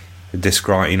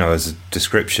 describe, as a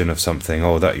description of something,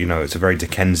 or that it's a very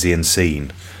Dickensian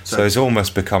scene. So it's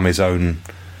almost become his own.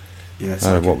 Yeah, it's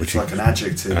like an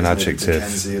adjective. An adjective.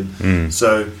 Dickensian.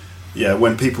 So, yeah,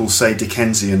 when people say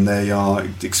Dickensian, they are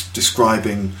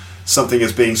describing something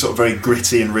as being sort of very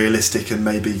gritty and realistic, and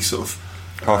maybe sort of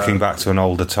harking back to an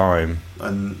older time,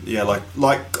 and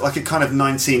like a kind of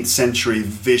 19th century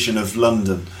vision of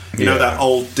London. You know,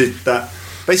 that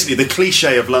basically the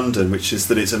cliche of London, which is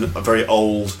that it's a very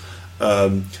old,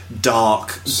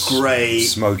 dark, grey,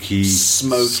 smoky,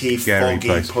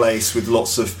 foggy place with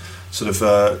lots of sort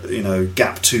of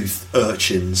gap-toothed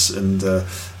urchins and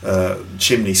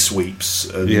chimney sweeps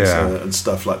and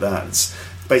stuff like that. It's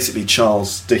basically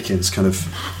Charles Dickens kind of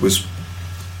was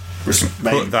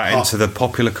put that into the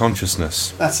popular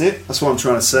consciousness. That's it. That's what I'm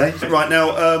trying to say. Right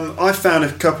now, I found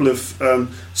a couple of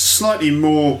slightly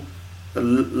more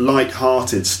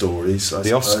light-hearted stories. The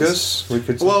Oscars? We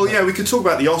could talk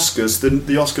about the Oscars.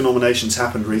 The Oscar nominations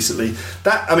happened recently.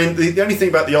 The only thing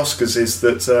about the Oscars is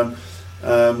that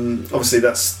obviously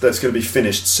that's going to be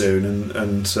finished soon.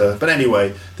 But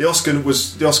anyway, the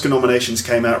Oscar nominations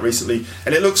came out recently,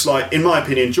 and it looks like, in my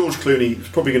opinion, George Clooney is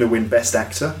probably going to win Best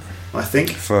Actor. I think.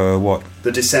 For what?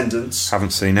 The Descendants.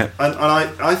 Haven't seen it. And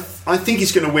I think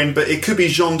he's going to win, but it could be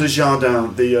Jean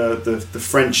Dujardin, the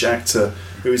French actor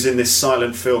who is in this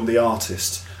silent film, The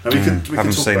Artist. And we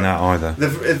haven't seen that either.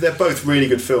 They're both really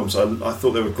good films. I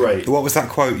thought they were great. What was that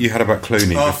quote you had about Clooney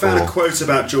before? I found a quote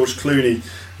about George Clooney,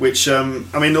 which,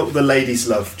 the ladies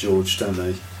love George, don't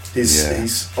they?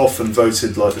 He's often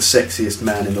voted like the sexiest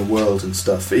man in the world and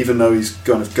stuff, even though he's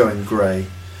kind of going grey.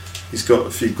 He's got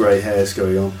a few grey hairs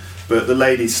going on. But the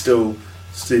ladies still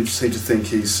seem to think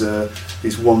he's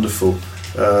wonderful.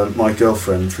 My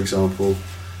girlfriend, for example,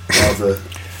 rather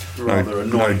annoying.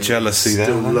 No jealousy there.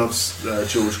 Still loves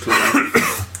George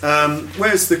Clooney.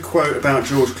 Where's the quote about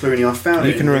George Clooney? I found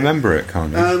it. You can remember it,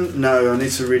 can't you? No, I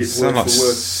need to read it word for word.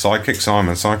 Psychic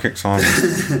Simon. All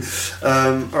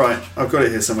right, I've got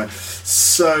it here somewhere.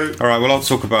 So. All right. Well, I'll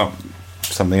talk about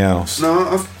something else.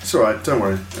 No, it's all right. Don't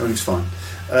worry. Everything's fine.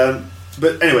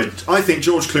 But anyway, I think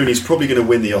George Clooney's probably going to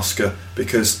win the Oscar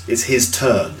because it's his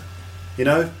turn.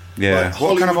 Yeah. Like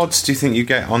what kind of odds do you think you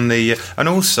get on the... and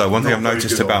also, one thing I've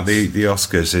noticed about the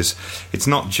Oscars is it's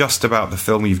not just about the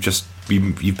film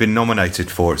you've been nominated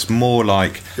for. It's more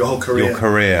like your whole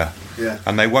career. Yeah.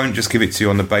 And they won't just give it to you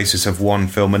on the basis of one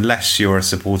film unless you're a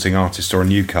supporting artist or a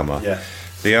newcomer. Yeah.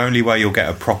 The only way you'll get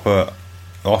a proper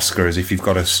Oscar is if you've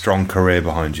got a strong career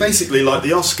behind you. Basically, like the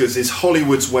Oscars is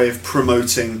Hollywood's way of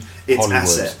promoting its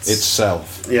assets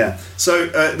itself. Yeah. So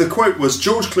the quote was,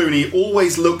 George Clooney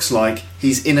always looks like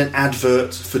he's in an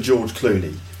advert for George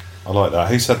Clooney. I like that.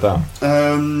 Who said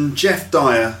that? Jeff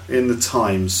Dyer in the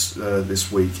Times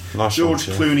this week. Nice George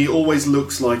Clooney always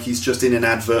looks like he's just in an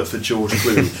advert for George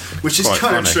Clooney, which is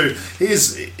kind of true. He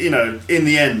is, in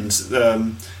the end.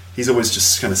 He's always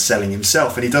just kind of selling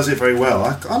himself, and he does it very well.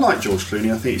 I like George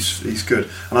Clooney. I think he's good,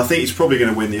 and I think he's probably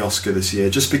going to win the Oscar this year,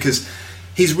 just because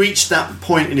he's reached that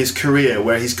point in his career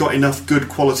where he's got enough good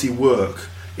quality work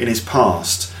in his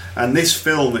past, and this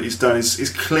film that he's done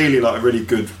is clearly like a really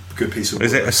good piece of work.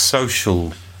 Is it a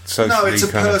social? No, it's a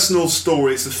personal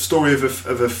story. It's a story of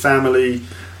a family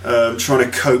trying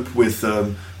to cope with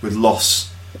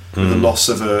loss, with the loss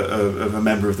of a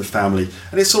member of the family,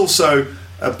 and it's also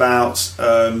about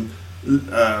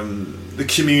the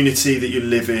community that you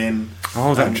live in.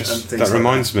 Oh, that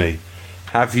reminds me.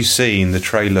 Have you seen the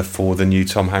trailer for the new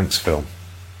Tom Hanks film?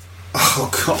 Oh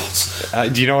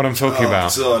God! Do you know what I'm talking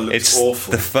about? It's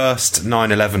awful. The first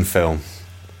 9/11 film,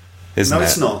 isn't it? No,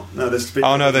 it's not. No, there's been.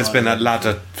 There's been that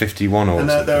Ladder 51 or. And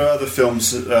there are other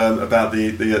films about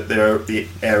the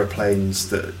aeroplanes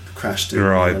that crashed.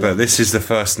 Right, but this is the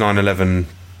first 9/11.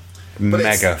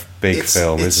 Mega big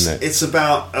film, isn't it? It's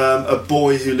about a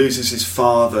boy who loses his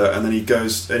father, and then he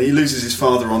loses his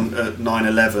father on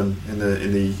 9/11 in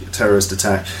the terrorist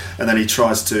attack, and then he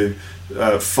tries to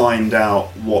find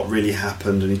out what really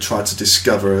happened, and he tried to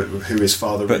discover who his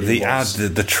father really was.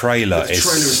 But the trailer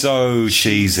is so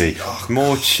cheesy,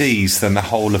 more cheese than the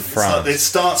whole of France. It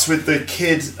starts with the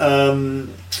kid.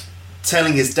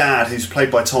 telling his dad, who's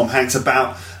played by Tom Hanks,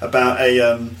 about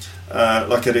a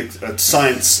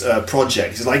science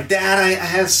project. He's like, Dad, I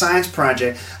had a science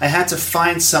project. I had to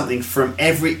find something from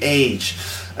every age,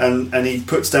 and he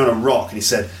puts down a rock and he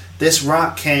said, this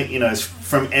rock came, is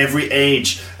from every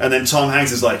age. And then Tom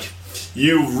Hanks is like,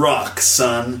 you rock,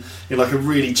 son. Like a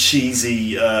really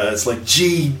cheesy. It's like,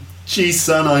 gee,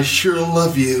 son, I sure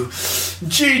love you.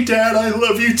 Gee, Dad, I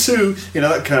love you too.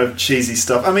 That kind of cheesy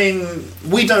stuff. I mean,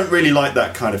 we don't really like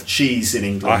that kind of cheese in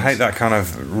England. I hate that kind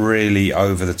of really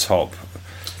over the top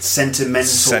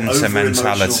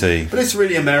sentimentality. But it's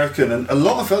really American, and a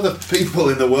lot of other people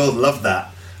in the world love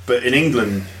that. But in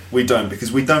England, we don't,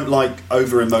 because we don't like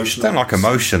over emotional. Don't like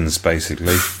emotions,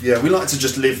 basically. Yeah, we like to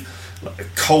just live like a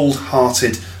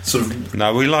cold-hearted sort of.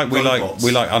 No, we like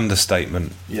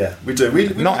understatement. Yeah, we do. We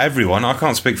Not everyone. I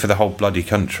can't speak for the whole bloody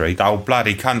country. The whole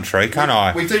bloody country, can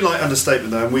I? We do like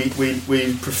understatement though, and we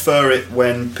prefer it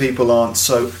when people aren't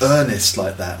so earnest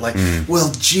like that. Like,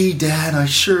 well, gee, Dad, I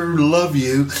sure love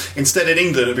you. Instead, in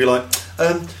England, it'd be like,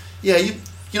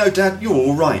 yeah, Dad, you're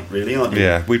all right, really, aren't you?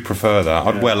 Yeah, we'd prefer that.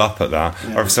 I'd well up at that.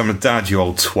 Yeah. Or if someone, Dad, you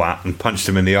old twat, and punched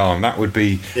him in the arm, that would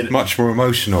be much more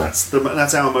emotional.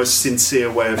 That's our most sincere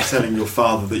way of telling your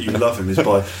father that you love him, is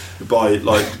by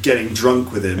like getting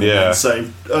drunk with him and then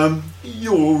saying,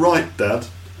 you're all right, Dad.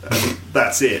 And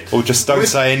that's it. Or just don't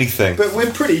say anything. But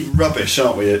we're pretty rubbish,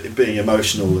 aren't we, at being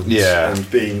emotional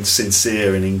and being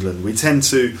sincere in England. We tend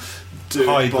to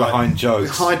hide behind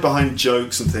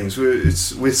jokes and things. We're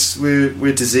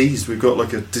diseased. We've got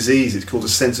like a disease. It's called a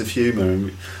sense of humour,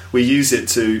 and we use it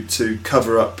to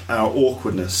cover up our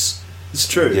awkwardness. It's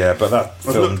true. Yeah, but that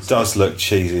film does look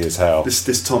cheesy as hell.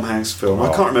 This Tom Hanks film. I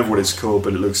can't remember what it's called,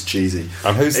 but it looks cheesy.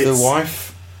 And who's the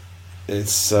wife?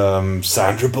 It's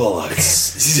Sandra Bullock.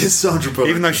 It's Sandra Bullock.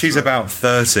 Even though she's about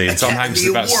 30, and Tom Hanks is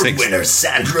about 60. Academy Award winner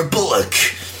Sandra Bullock,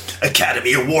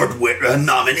 Academy Award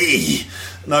nominee.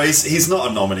 No, he's not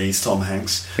a nominee. He's Tom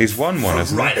Hanks. He's won one,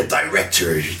 hasn't he?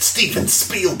 Writer-director Steven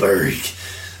Spielberg.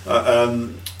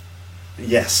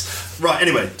 Yes. Right.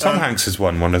 Anyway, Tom Hanks has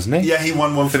won one, hasn't he? Yeah, he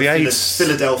won one for the AIDS.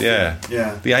 Philadelphia.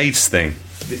 Yeah. The AIDS thing.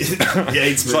 The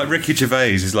AIDS. It's like Ricky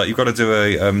Gervais. He's like, you've got to do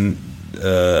a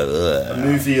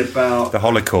movie about the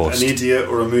Holocaust, an idiot,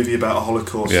 or a movie about a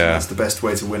Holocaust. Yeah, that's the best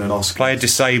way to win an Oscar. Play a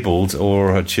disabled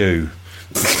or a Jew.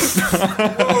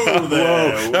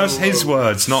 Whoa, that's his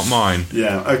words, not mine.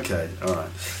 Yeah. Okay. All right.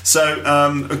 So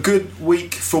a good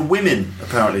week for women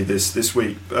apparently this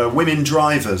week. Women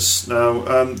drivers.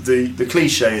 Now the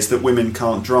cliche is that women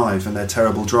can't drive and they're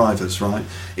terrible drivers, right?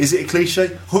 Is it a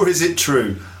cliche or is it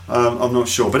true? I'm not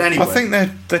sure, but anyway, I think they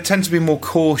tend to be more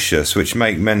cautious, which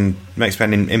makes men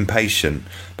impatient.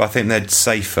 But I think they're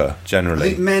safer generally.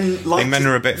 I think men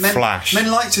are a bit flash. Men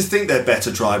like to think they're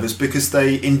better drivers because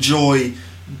they enjoy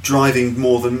driving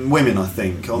more than women. I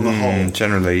think on the whole,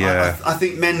 generally, yeah. I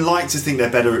think men like to think they're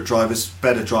better drivers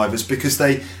because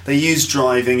they use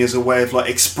driving as a way of like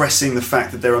expressing the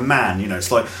fact that they're a man.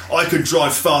 It's like, I could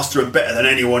drive faster and better than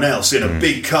anyone else in a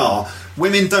big car.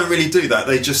 Women don't really do that.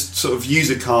 They just sort of use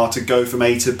a car to go from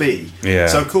A to B. Yeah.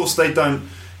 So of course they don't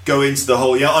go into the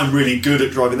whole, I'm really good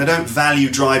at driving. They don't value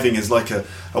driving as like a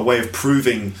way of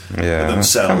proving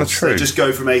themselves. That's kind of true. They just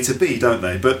go from A to B, don't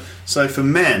they? But so for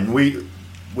men, we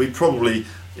probably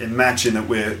imagine that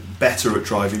we're better at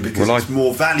driving because it's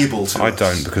more valuable to us. I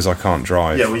don't, because I can't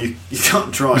drive. Yeah, well, you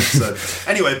can't drive. So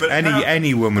anyway, but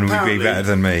any woman would be better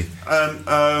than me.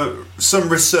 Some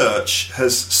research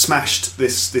has smashed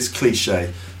this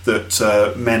cliche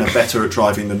that men are better at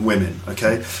driving than women.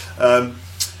 Okay,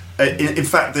 in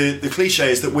fact, the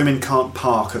cliche is that women can't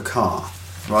park a car,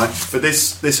 right? But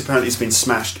this apparently has been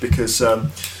smashed because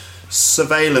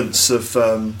surveillance of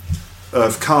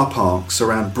car parks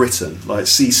around Britain, like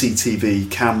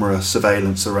CCTV camera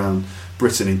surveillance around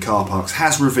Britain in car parks,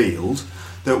 has revealed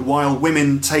that while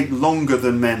women take longer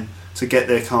than men to get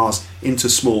their cars into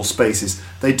small spaces,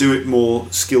 they do it more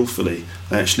skillfully.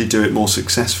 They actually do it more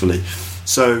successfully.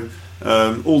 So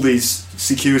all these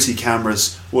security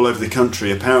cameras all over the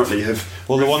country apparently have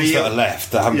the ones that are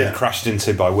left that haven't been crashed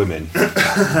into by women.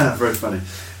 Very funny.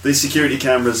 These security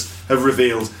cameras have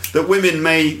revealed that women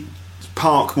may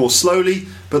park more slowly,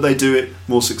 but they do it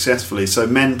more successfully. So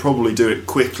men probably do it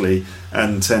quickly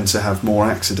and tend to have more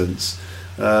accidents.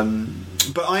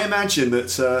 But I imagine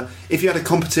that if you had a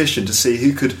competition to see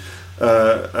who could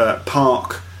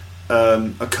park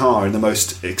a car in the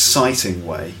most exciting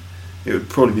way, it would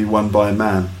probably be won by a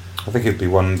man. I think it'd be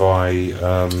won by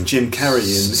Jim Carrey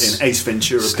in Ace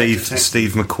Ventura.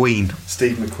 Steve McQueen.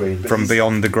 Steve McQueen from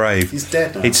Beyond the Grave. He's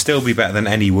dead now. He'd still be better than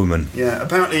any woman. Yeah.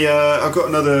 Apparently, I've got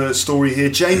another story here.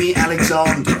 Jamie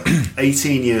Alexander,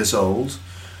 18 years old,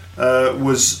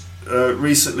 was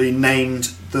recently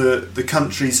named the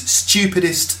country's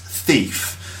stupidest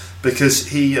thief because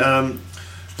he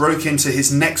broke into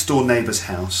his next door neighbour's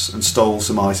house and stole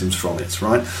some items from it,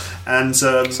 right? And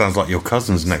sounds like your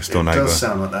cousin's next door neighbour. It does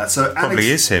sound like that. So probably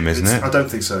is him, isn't it? I don't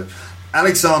think so.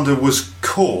 Alexander was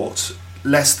caught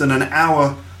less than an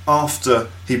hour after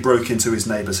he broke into his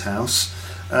neighbour's house,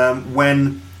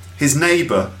 when his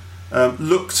neighbour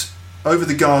looked over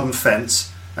the garden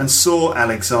fence and saw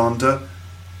Alexander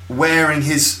wearing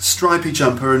his stripy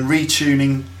jumper and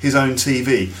retuning his own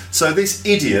TV. So this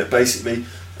idiot basically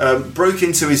broke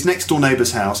into his next door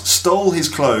neighbour's house, stole his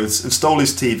clothes and stole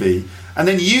his TV, and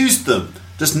then used them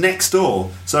just next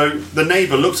door. So the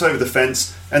neighbour looks over the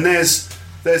fence and there's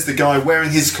the guy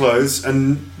wearing his clothes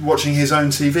and watching his own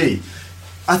TV.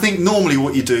 I think normally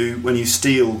what you do when you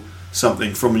steal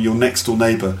something from your next door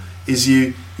neighbour is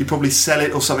you probably sell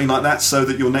it or something like that, so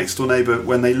that your next door neighbour,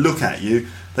 when they look at you,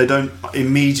 they don't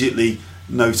immediately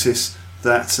notice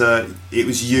that it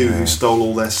was you who stole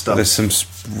all their stuff. There's some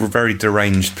very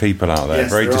deranged people out there,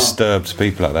 very disturbed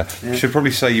people out there. Yeah. You should probably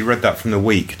say you read that from The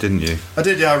Week, didn't you? I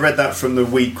did, yeah. I read that from The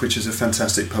Week, which is a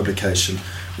fantastic publication,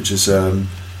 which is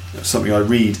something I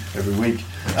read every week.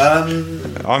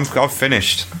 I've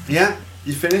finished. Yeah?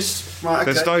 You finished? Right,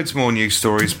 okay. There's loads more news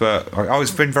stories, but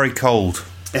it's been very cold.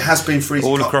 It has been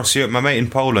freezing all across Europe. My mate in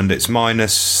Poland, it's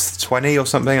minus 20 or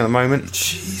something at the moment.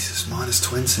 Jesus, minus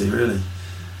 20, really?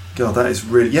 God, that is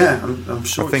really... Yeah, I'm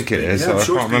sure. I think it is. Yeah, I'm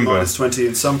sure I can't remember. Minus 20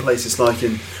 in some places, like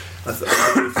in all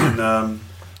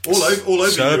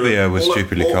over Serbia Europe, was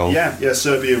stupidly cold. Yeah,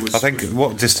 Serbia was... I think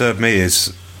what disturbed me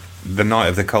is the night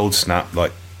of the cold snap,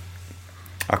 like,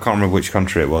 I can't remember which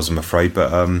country it was, I'm afraid,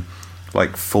 but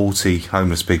like 40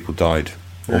 homeless people died.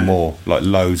 Or more, like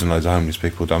loads and loads of homeless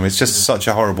people died. I mean, it's just such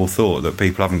a horrible thought that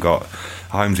people haven't got a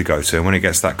home to go to, and when it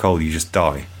gets that cold, you just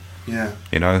die. Yeah,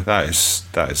 you know, that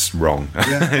is wrong.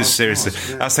 Yeah, seriously, course,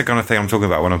 yeah. That's the kind of thing I'm talking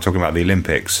about when I'm talking about the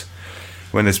Olympics.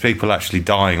 When there's people actually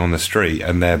dying on the street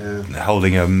and they're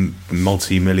holding a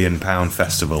multi-million-pound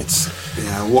festival.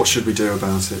 What should we do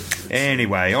about it?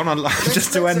 Anyway,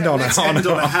 let's end on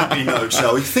a happy note,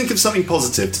 shall we? Think of something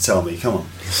positive to tell me. Come on.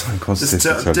 Something positive.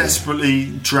 Just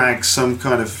desperately drag some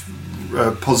kind of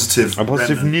positive. A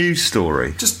positive remnant. News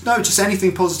story. Just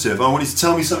anything positive. I want you to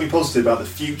tell me something positive about the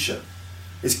future.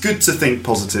 It's good to think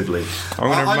positively.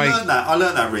 I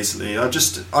learned that recently. I've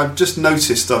just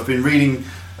noticed. I've been reading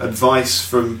advice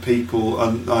from people,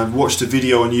 and I watched a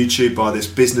video on YouTube by this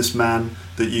businessman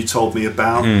that you told me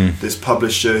about, this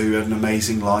publisher who had an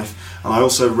amazing life, and I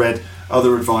also read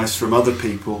other advice from other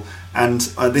people, and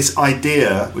this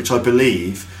idea, which I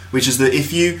believe, which is that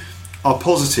if you are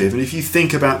positive and if you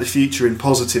think about the future in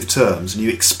positive terms and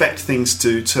you expect things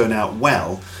to turn out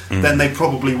well, then they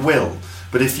probably will.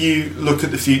 But if you look at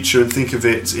the future and think of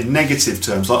it in negative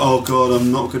terms, like, oh God,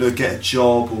 I'm not going to get a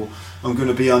job, or I'm going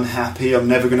to be unhappy, I'm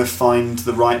never going to find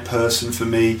the right person for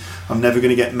me, I'm never going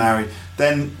to get married,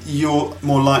 then you're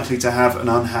more likely to have an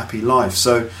unhappy life.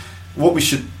 So what we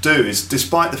should do is,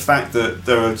 despite the fact that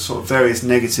there are sort of various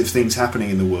negative things happening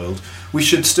in the world, we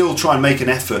should still try and make an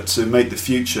effort to make the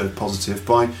future positive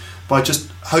by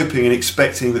just hoping and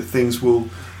expecting that things will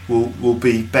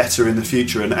be better in the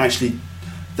future, and actually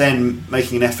then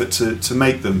making an effort to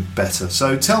make them better.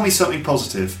 So tell me something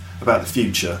positive about the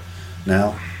future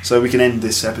now, so we can end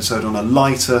this episode on a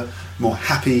lighter, more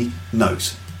happy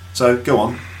note. So go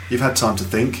on, you've had time to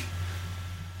think.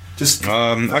 Just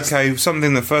okay,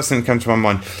 the first thing that came to my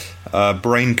mind,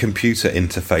 brain-computer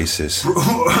interfaces.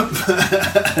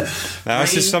 Now,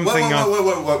 this is something.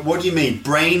 What do you mean,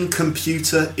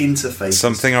 brain-computer interfaces?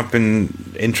 Something I've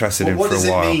been interested in for a while. What does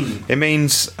it mean? It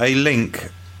means a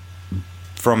link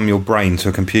from your brain to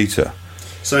a computer.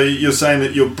 So you're saying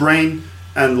that your brain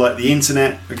and like the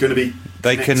internet are going to be connected?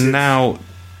 They can now.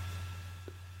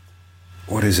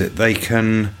 What is it? They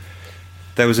can.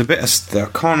 There was a bit of. I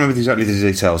can't remember exactly the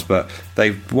details, but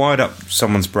they wired up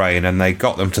someone's brain and they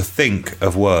got them to think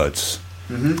of words.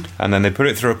 Mm-hmm. And then they put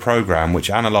it through a program which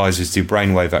analyses the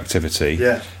brainwave activity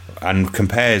and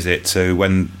compares it to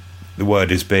when the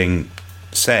word is being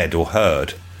said or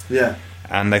heard. Yeah.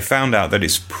 And they found out that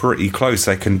it's pretty close.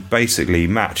 They can basically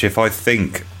match. If I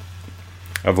think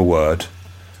of a word,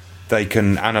 they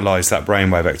can analyse that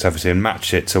brainwave activity and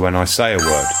match it to when I say a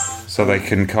word. So they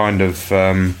can kind of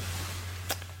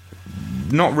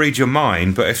not read your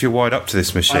mind, but if you're wired up to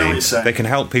this machine, they can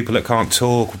help people that can't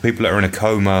talk, people that are in a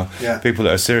coma, people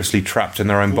that are seriously trapped in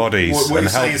their own bodies, and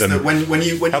help them. When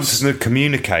you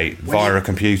communicate via a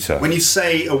computer. When you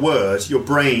say a word, your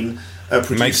brain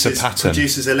makes a pattern,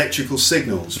 produces electrical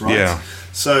signals, right? Yeah.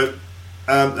 So,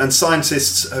 and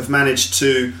scientists have managed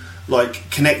to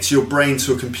like connect your brain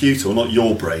to a computer, or not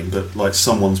your brain, but like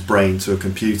someone's brain to a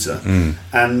computer,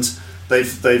 and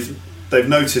they've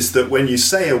noticed that when you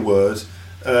say a word,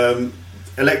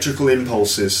 electrical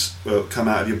impulses will come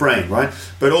out of your brain, right?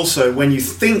 But also when you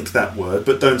think that word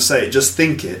but don't say it, just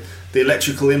think it, the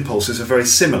electrical impulses are very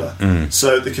similar.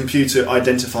 So the computer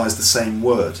identifies the same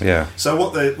word. Yeah. So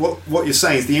what you're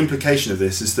saying is the implication of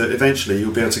this is that eventually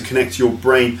you'll be able to connect your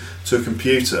brain to a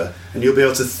computer and you'll be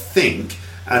able to think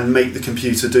and make the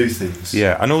computer do things.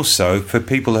 Yeah, and also for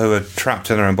people who are trapped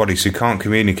in their own bodies who can't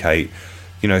communicate,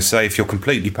 you know, say if you're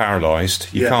completely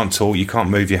paralysed, you can't talk, you can't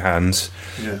move your hands,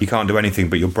 you can't do anything,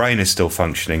 but your brain is still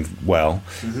functioning well.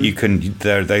 You can.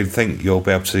 They think you'll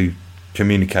be able to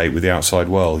communicate with the outside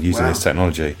world using this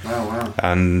technology. Wow.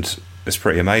 And it's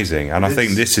pretty amazing. And I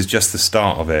think this is just the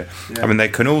start of it. I mean, they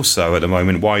can also, at the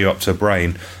moment, wire you up to a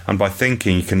brain, and by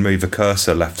thinking, you can move a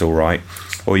cursor left or right,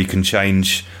 or you can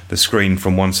change the screen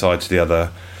from one side to the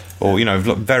other, or, you know,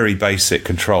 very basic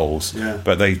controls.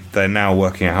 But they're now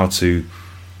working out how to...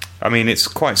 I mean, it's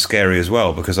quite scary as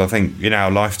well, because I think in our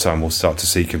lifetime we'll start to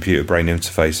see computer-brain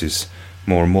interfaces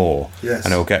more and more. And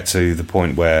it'll get to the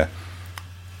point where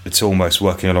it's almost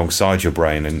working alongside your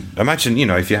brain. And imagine, you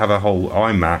know, if you have a whole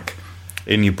iMac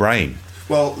in your brain.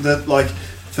 Well,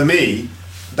 for me,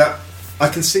 that I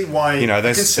can see why. You know,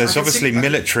 there's obviously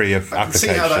military applications. I can see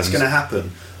how that's going to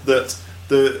happen. That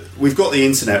we've got the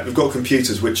internet, we've got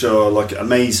computers which are like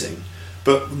amazing,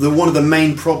 but one of the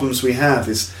main problems we have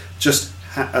is just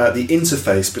the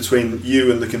interface between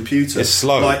you and the computer. It's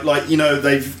slow. Like you know,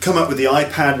 they've come up with the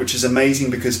iPad, which is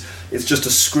amazing because it's just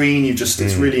a screen.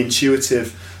 It's really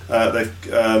intuitive. The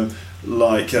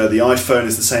iPhone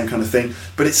is the same kind of thing,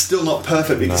 but it's still not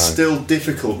perfect. It's still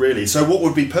difficult, really. So what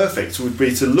would be perfect would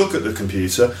be to look at the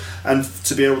computer and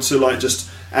to be able to like just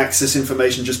access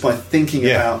information just by thinking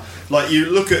about. Like you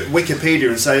look at Wikipedia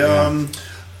and say,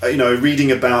 you know,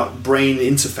 reading about brain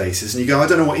interfaces, and you go, I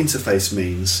don't know what interface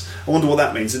means. I wonder what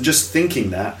that means. And just thinking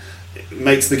that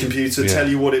makes the computer tell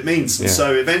you what it means. And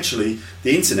so eventually,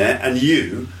 the internet and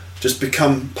you just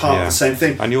become part of the same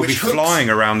thing. And you'll be flying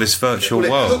around this virtual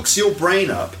world. It hooks your brain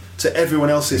up to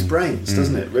everyone else's brains,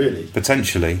 doesn't it, really?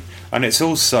 Potentially. And it's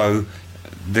also,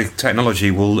 the technology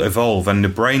will evolve, and the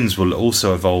brains will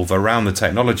also evolve around the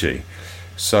technology.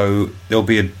 So there'll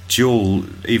be a dual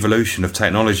evolution of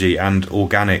technology and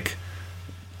organic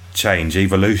change,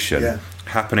 evolution,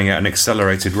 happening at an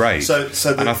accelerated rate.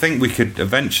 And I think we could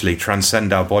eventually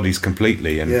transcend our bodies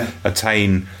completely and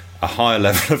attain a higher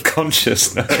level of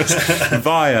consciousness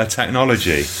via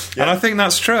technology. And I think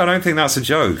that's true. I don't think that's a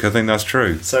joke. I think that's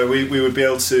true. So we would be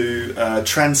able to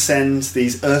transcend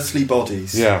these earthly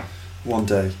bodies one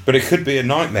day. But it could be a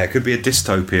nightmare. It could be a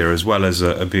dystopia as well as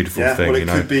a beautiful thing. Well, it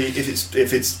could be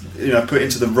if it's you know, put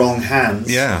into the wrong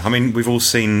hands. Yeah, I mean, we've all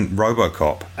seen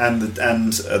RoboCop and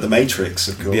the Matrix,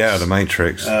 of course. Yeah, the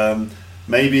Matrix.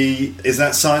 Maybe is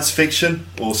that science fiction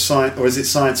or is it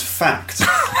science fact?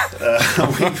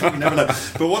 We never know.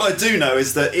 But what I do know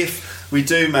is that if we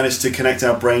do manage to connect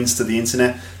our brains to the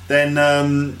internet,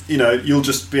 then you know, you'll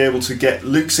just be able to get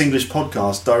Luke's English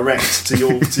podcast direct to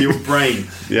your brain.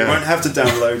 You won't have to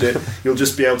download it. You'll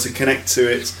just be able to connect to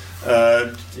it.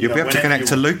 You'll be able to connect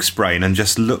to Luke's brain and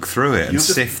just look through it and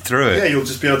sift through it. Yeah, you'll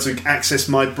just be able to access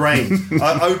my brain.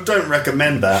 I don't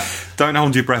recommend that. Don't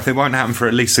hold your breath. It won't happen for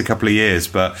at least a couple of years,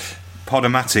 but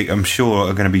Podomatic, I'm sure,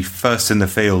 are going to be first in the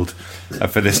field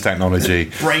for this technology.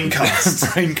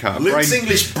 Braincast. Luke's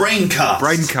English Braincast.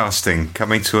 Braincasting,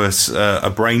 coming to us,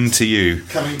 a brain to you.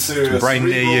 Coming to a brain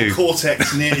near you.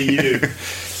 Cortex near you.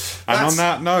 And on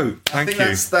that note, thank you.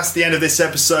 That's the end of this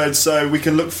episode. So we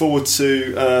can look forward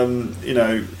to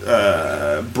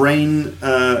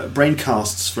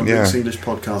braincasts from Luke's English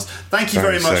podcast. Thank you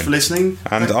very much for listening.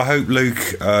 And I hope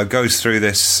Luke goes through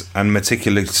this and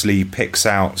meticulously picks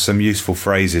out some useful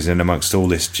phrases in amongst all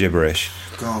this gibberish.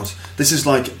 God, this is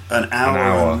like an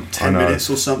hour and 10 minutes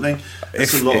or something.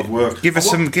 It's a lot of work. Give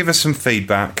us some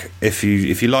feedback if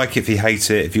you like it, if you hate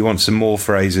it, if you want some more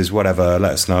phrases, whatever.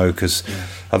 Let us know, because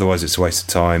otherwise it's a waste of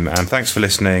time. And thanks for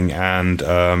listening. And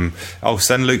I'll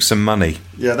send Luke some money.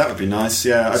 Yeah, that would be nice.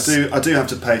 Yeah, I do have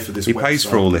to pay for this. He pays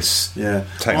for all this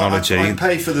technology. Well, I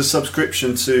pay for the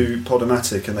subscription to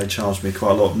Podomatic, and they charge me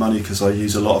quite a lot of money because I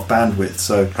use a lot of bandwidth.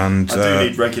 So I do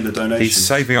need regular donations. He's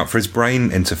saving up for his brain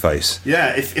interface.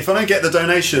 Yeah, if I don't get the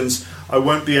donations, I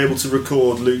won't be able to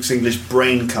record Luke's English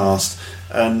Braincast,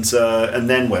 and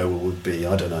then where will we be?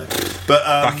 I don't know. But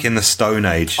back in the Stone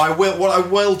Age. What I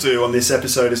will do on this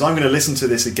episode is I'm going to listen to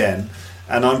this again,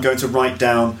 and I'm going to write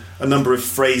down a number of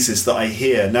phrases that I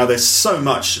hear. Now, there's so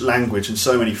much language and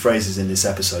so many phrases in this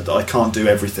episode that I can't do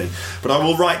everything, but I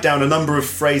will write down a number of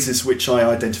phrases which I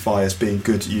identify as being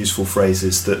good, useful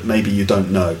phrases that maybe you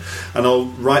don't know, and I'll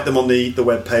write them on the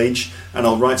web page, and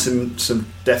I'll write some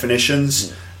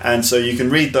definitions, and so you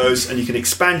can read those and you can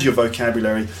expand your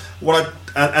vocabulary.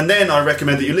 And then I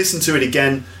recommend that you listen to it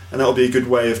again, and that will be a good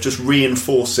way of just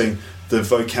reinforcing the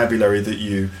vocabulary that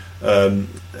you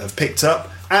have picked up,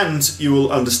 and you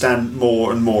will understand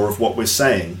more and more of what we're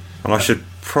saying. And I should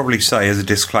probably say, as a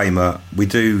disclaimer, we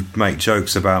do make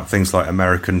jokes about things like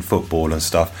American football and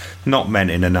stuff, not meant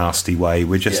in a nasty way.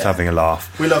 We're just having a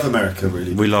laugh. We love America,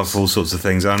 really. We love all sorts of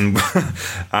things. And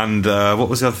what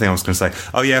was the other thing I was going to say?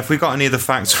 Oh yeah, if we got any of the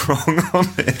facts wrong on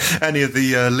any of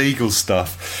the legal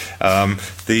stuff,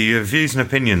 the views and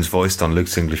opinions voiced on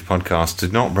Luke's English Podcast do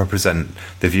not represent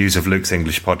the views of Luke's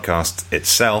English Podcast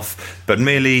itself, but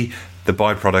merely the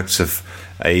byproducts of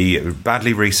a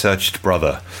badly researched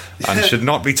brother, and should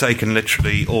not be taken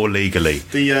literally or legally.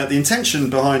 The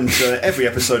intention behind every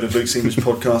episode of Luke's English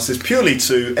Podcast is purely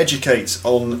to educate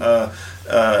on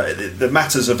the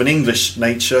matters of an English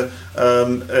nature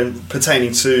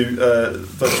pertaining to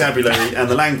vocabulary and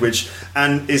the language,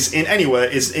 and is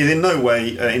in no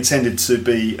way intended to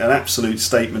be an absolute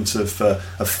statement of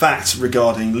fact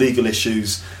regarding legal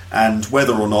issues and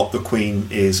whether or not the Queen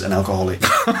is an alcoholic.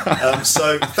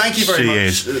 So thank you very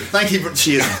much.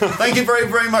 She is. Thank you very,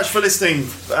 very much for listening,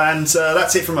 and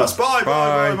that's it from us. Bye.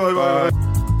 Bye.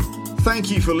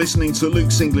 Thank you for listening to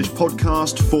Luke's English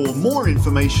Podcast. For more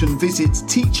information, visit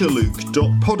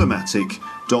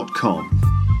teacherluke.podomatic.com.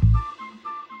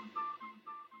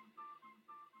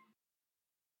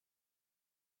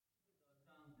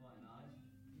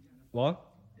 What?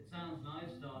 It sounds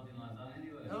nice starting like that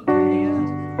anyway. Okay,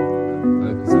 yeah.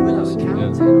 So we'll have a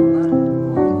counting on that.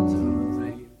 1, 2,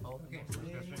 3, 4.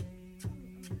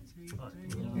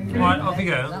 Right, off you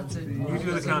go. That's it. You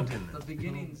do the counting. The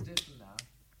beginning's different now.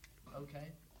 Okay.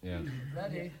 Yeah.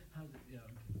 Ready?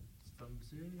 From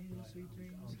sweet dreams.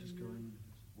 I'm just going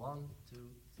 1, 2,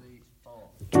 3, 4.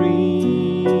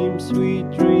 Dream,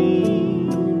 sweet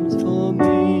dreams for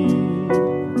me.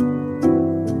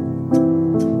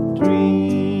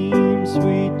 Dream,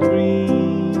 sweet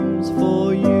dreams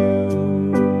for you.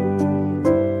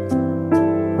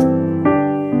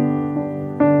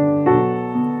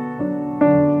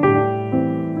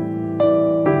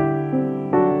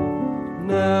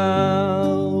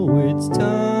 Now it's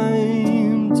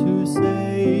time to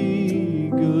say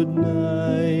good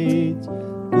night.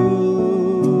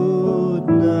 Good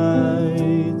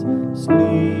night.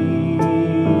 Sleep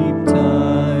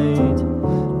tight.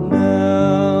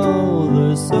 Now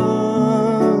the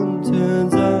sun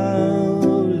turns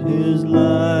out his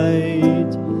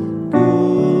light.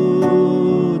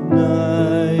 Good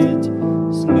night.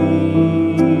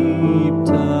 Sleep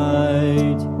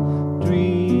tight.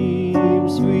 Dream,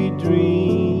 sweet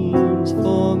dreams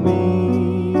for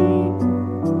me.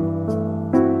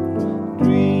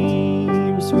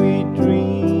 Dream, sweet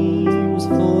dreams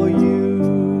for you.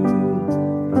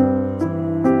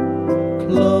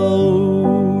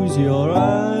 Close your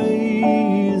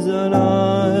eyes and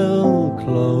I'll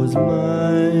close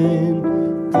mine.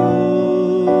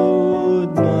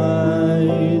 Good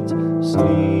night.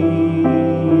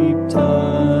 Sleep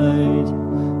tight.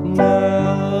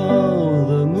 Now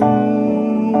the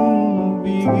moon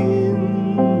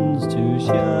begins to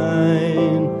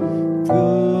shine.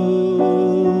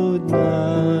 Good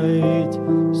night.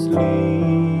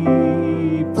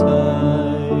 Sleep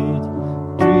tight.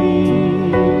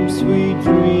 Dream, sweet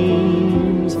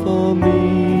dreams for me.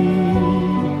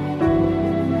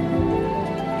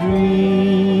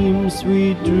 Dream,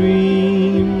 sweet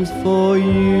dreams for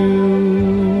you.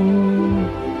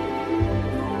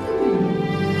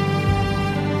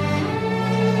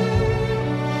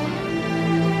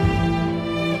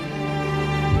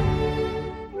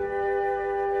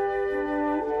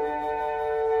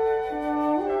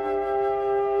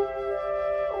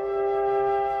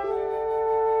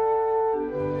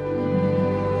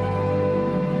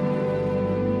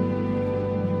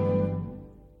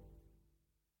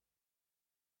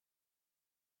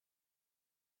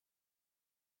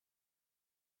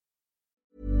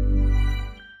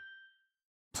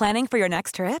 Planning for your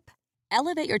next trip?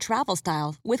 Elevate your travel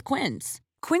style with Quince.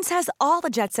 Quince has all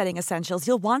the jet-setting essentials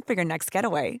you'll want for your next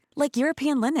getaway, like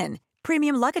European linen,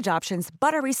 premium luggage options,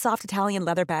 buttery soft Italian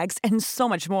leather bags, and so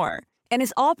much more. And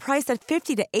is all priced at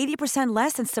 50 to 80%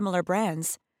 less than similar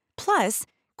brands. Plus,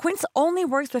 Quince only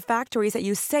works with factories that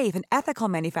use safe and ethical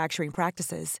manufacturing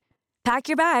practices. Pack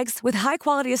your bags with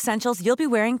high-quality essentials you'll be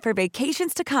wearing for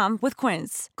vacations to come with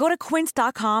Quince. Go to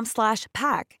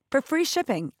quince.com/pack for free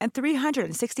shipping and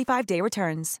 365-day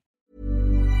returns.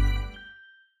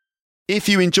 If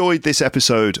you enjoyed this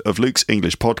episode of Luke's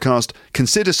English Podcast,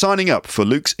 consider signing up for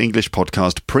Luke's English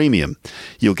Podcast Premium.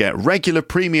 You'll get regular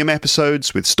premium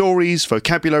episodes with stories,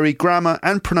 vocabulary, grammar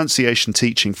and pronunciation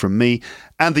teaching from me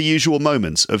and the usual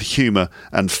moments of humour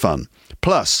and fun.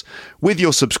 Plus, with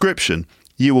your subscription,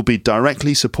 you will be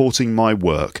directly supporting my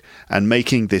work and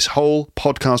making this whole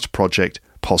podcast project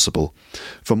possible.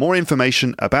 For more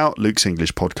information about Luke's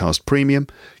English Podcast Premium,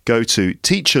 go to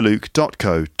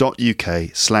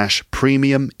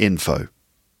teacherluke.co.uk/premium info.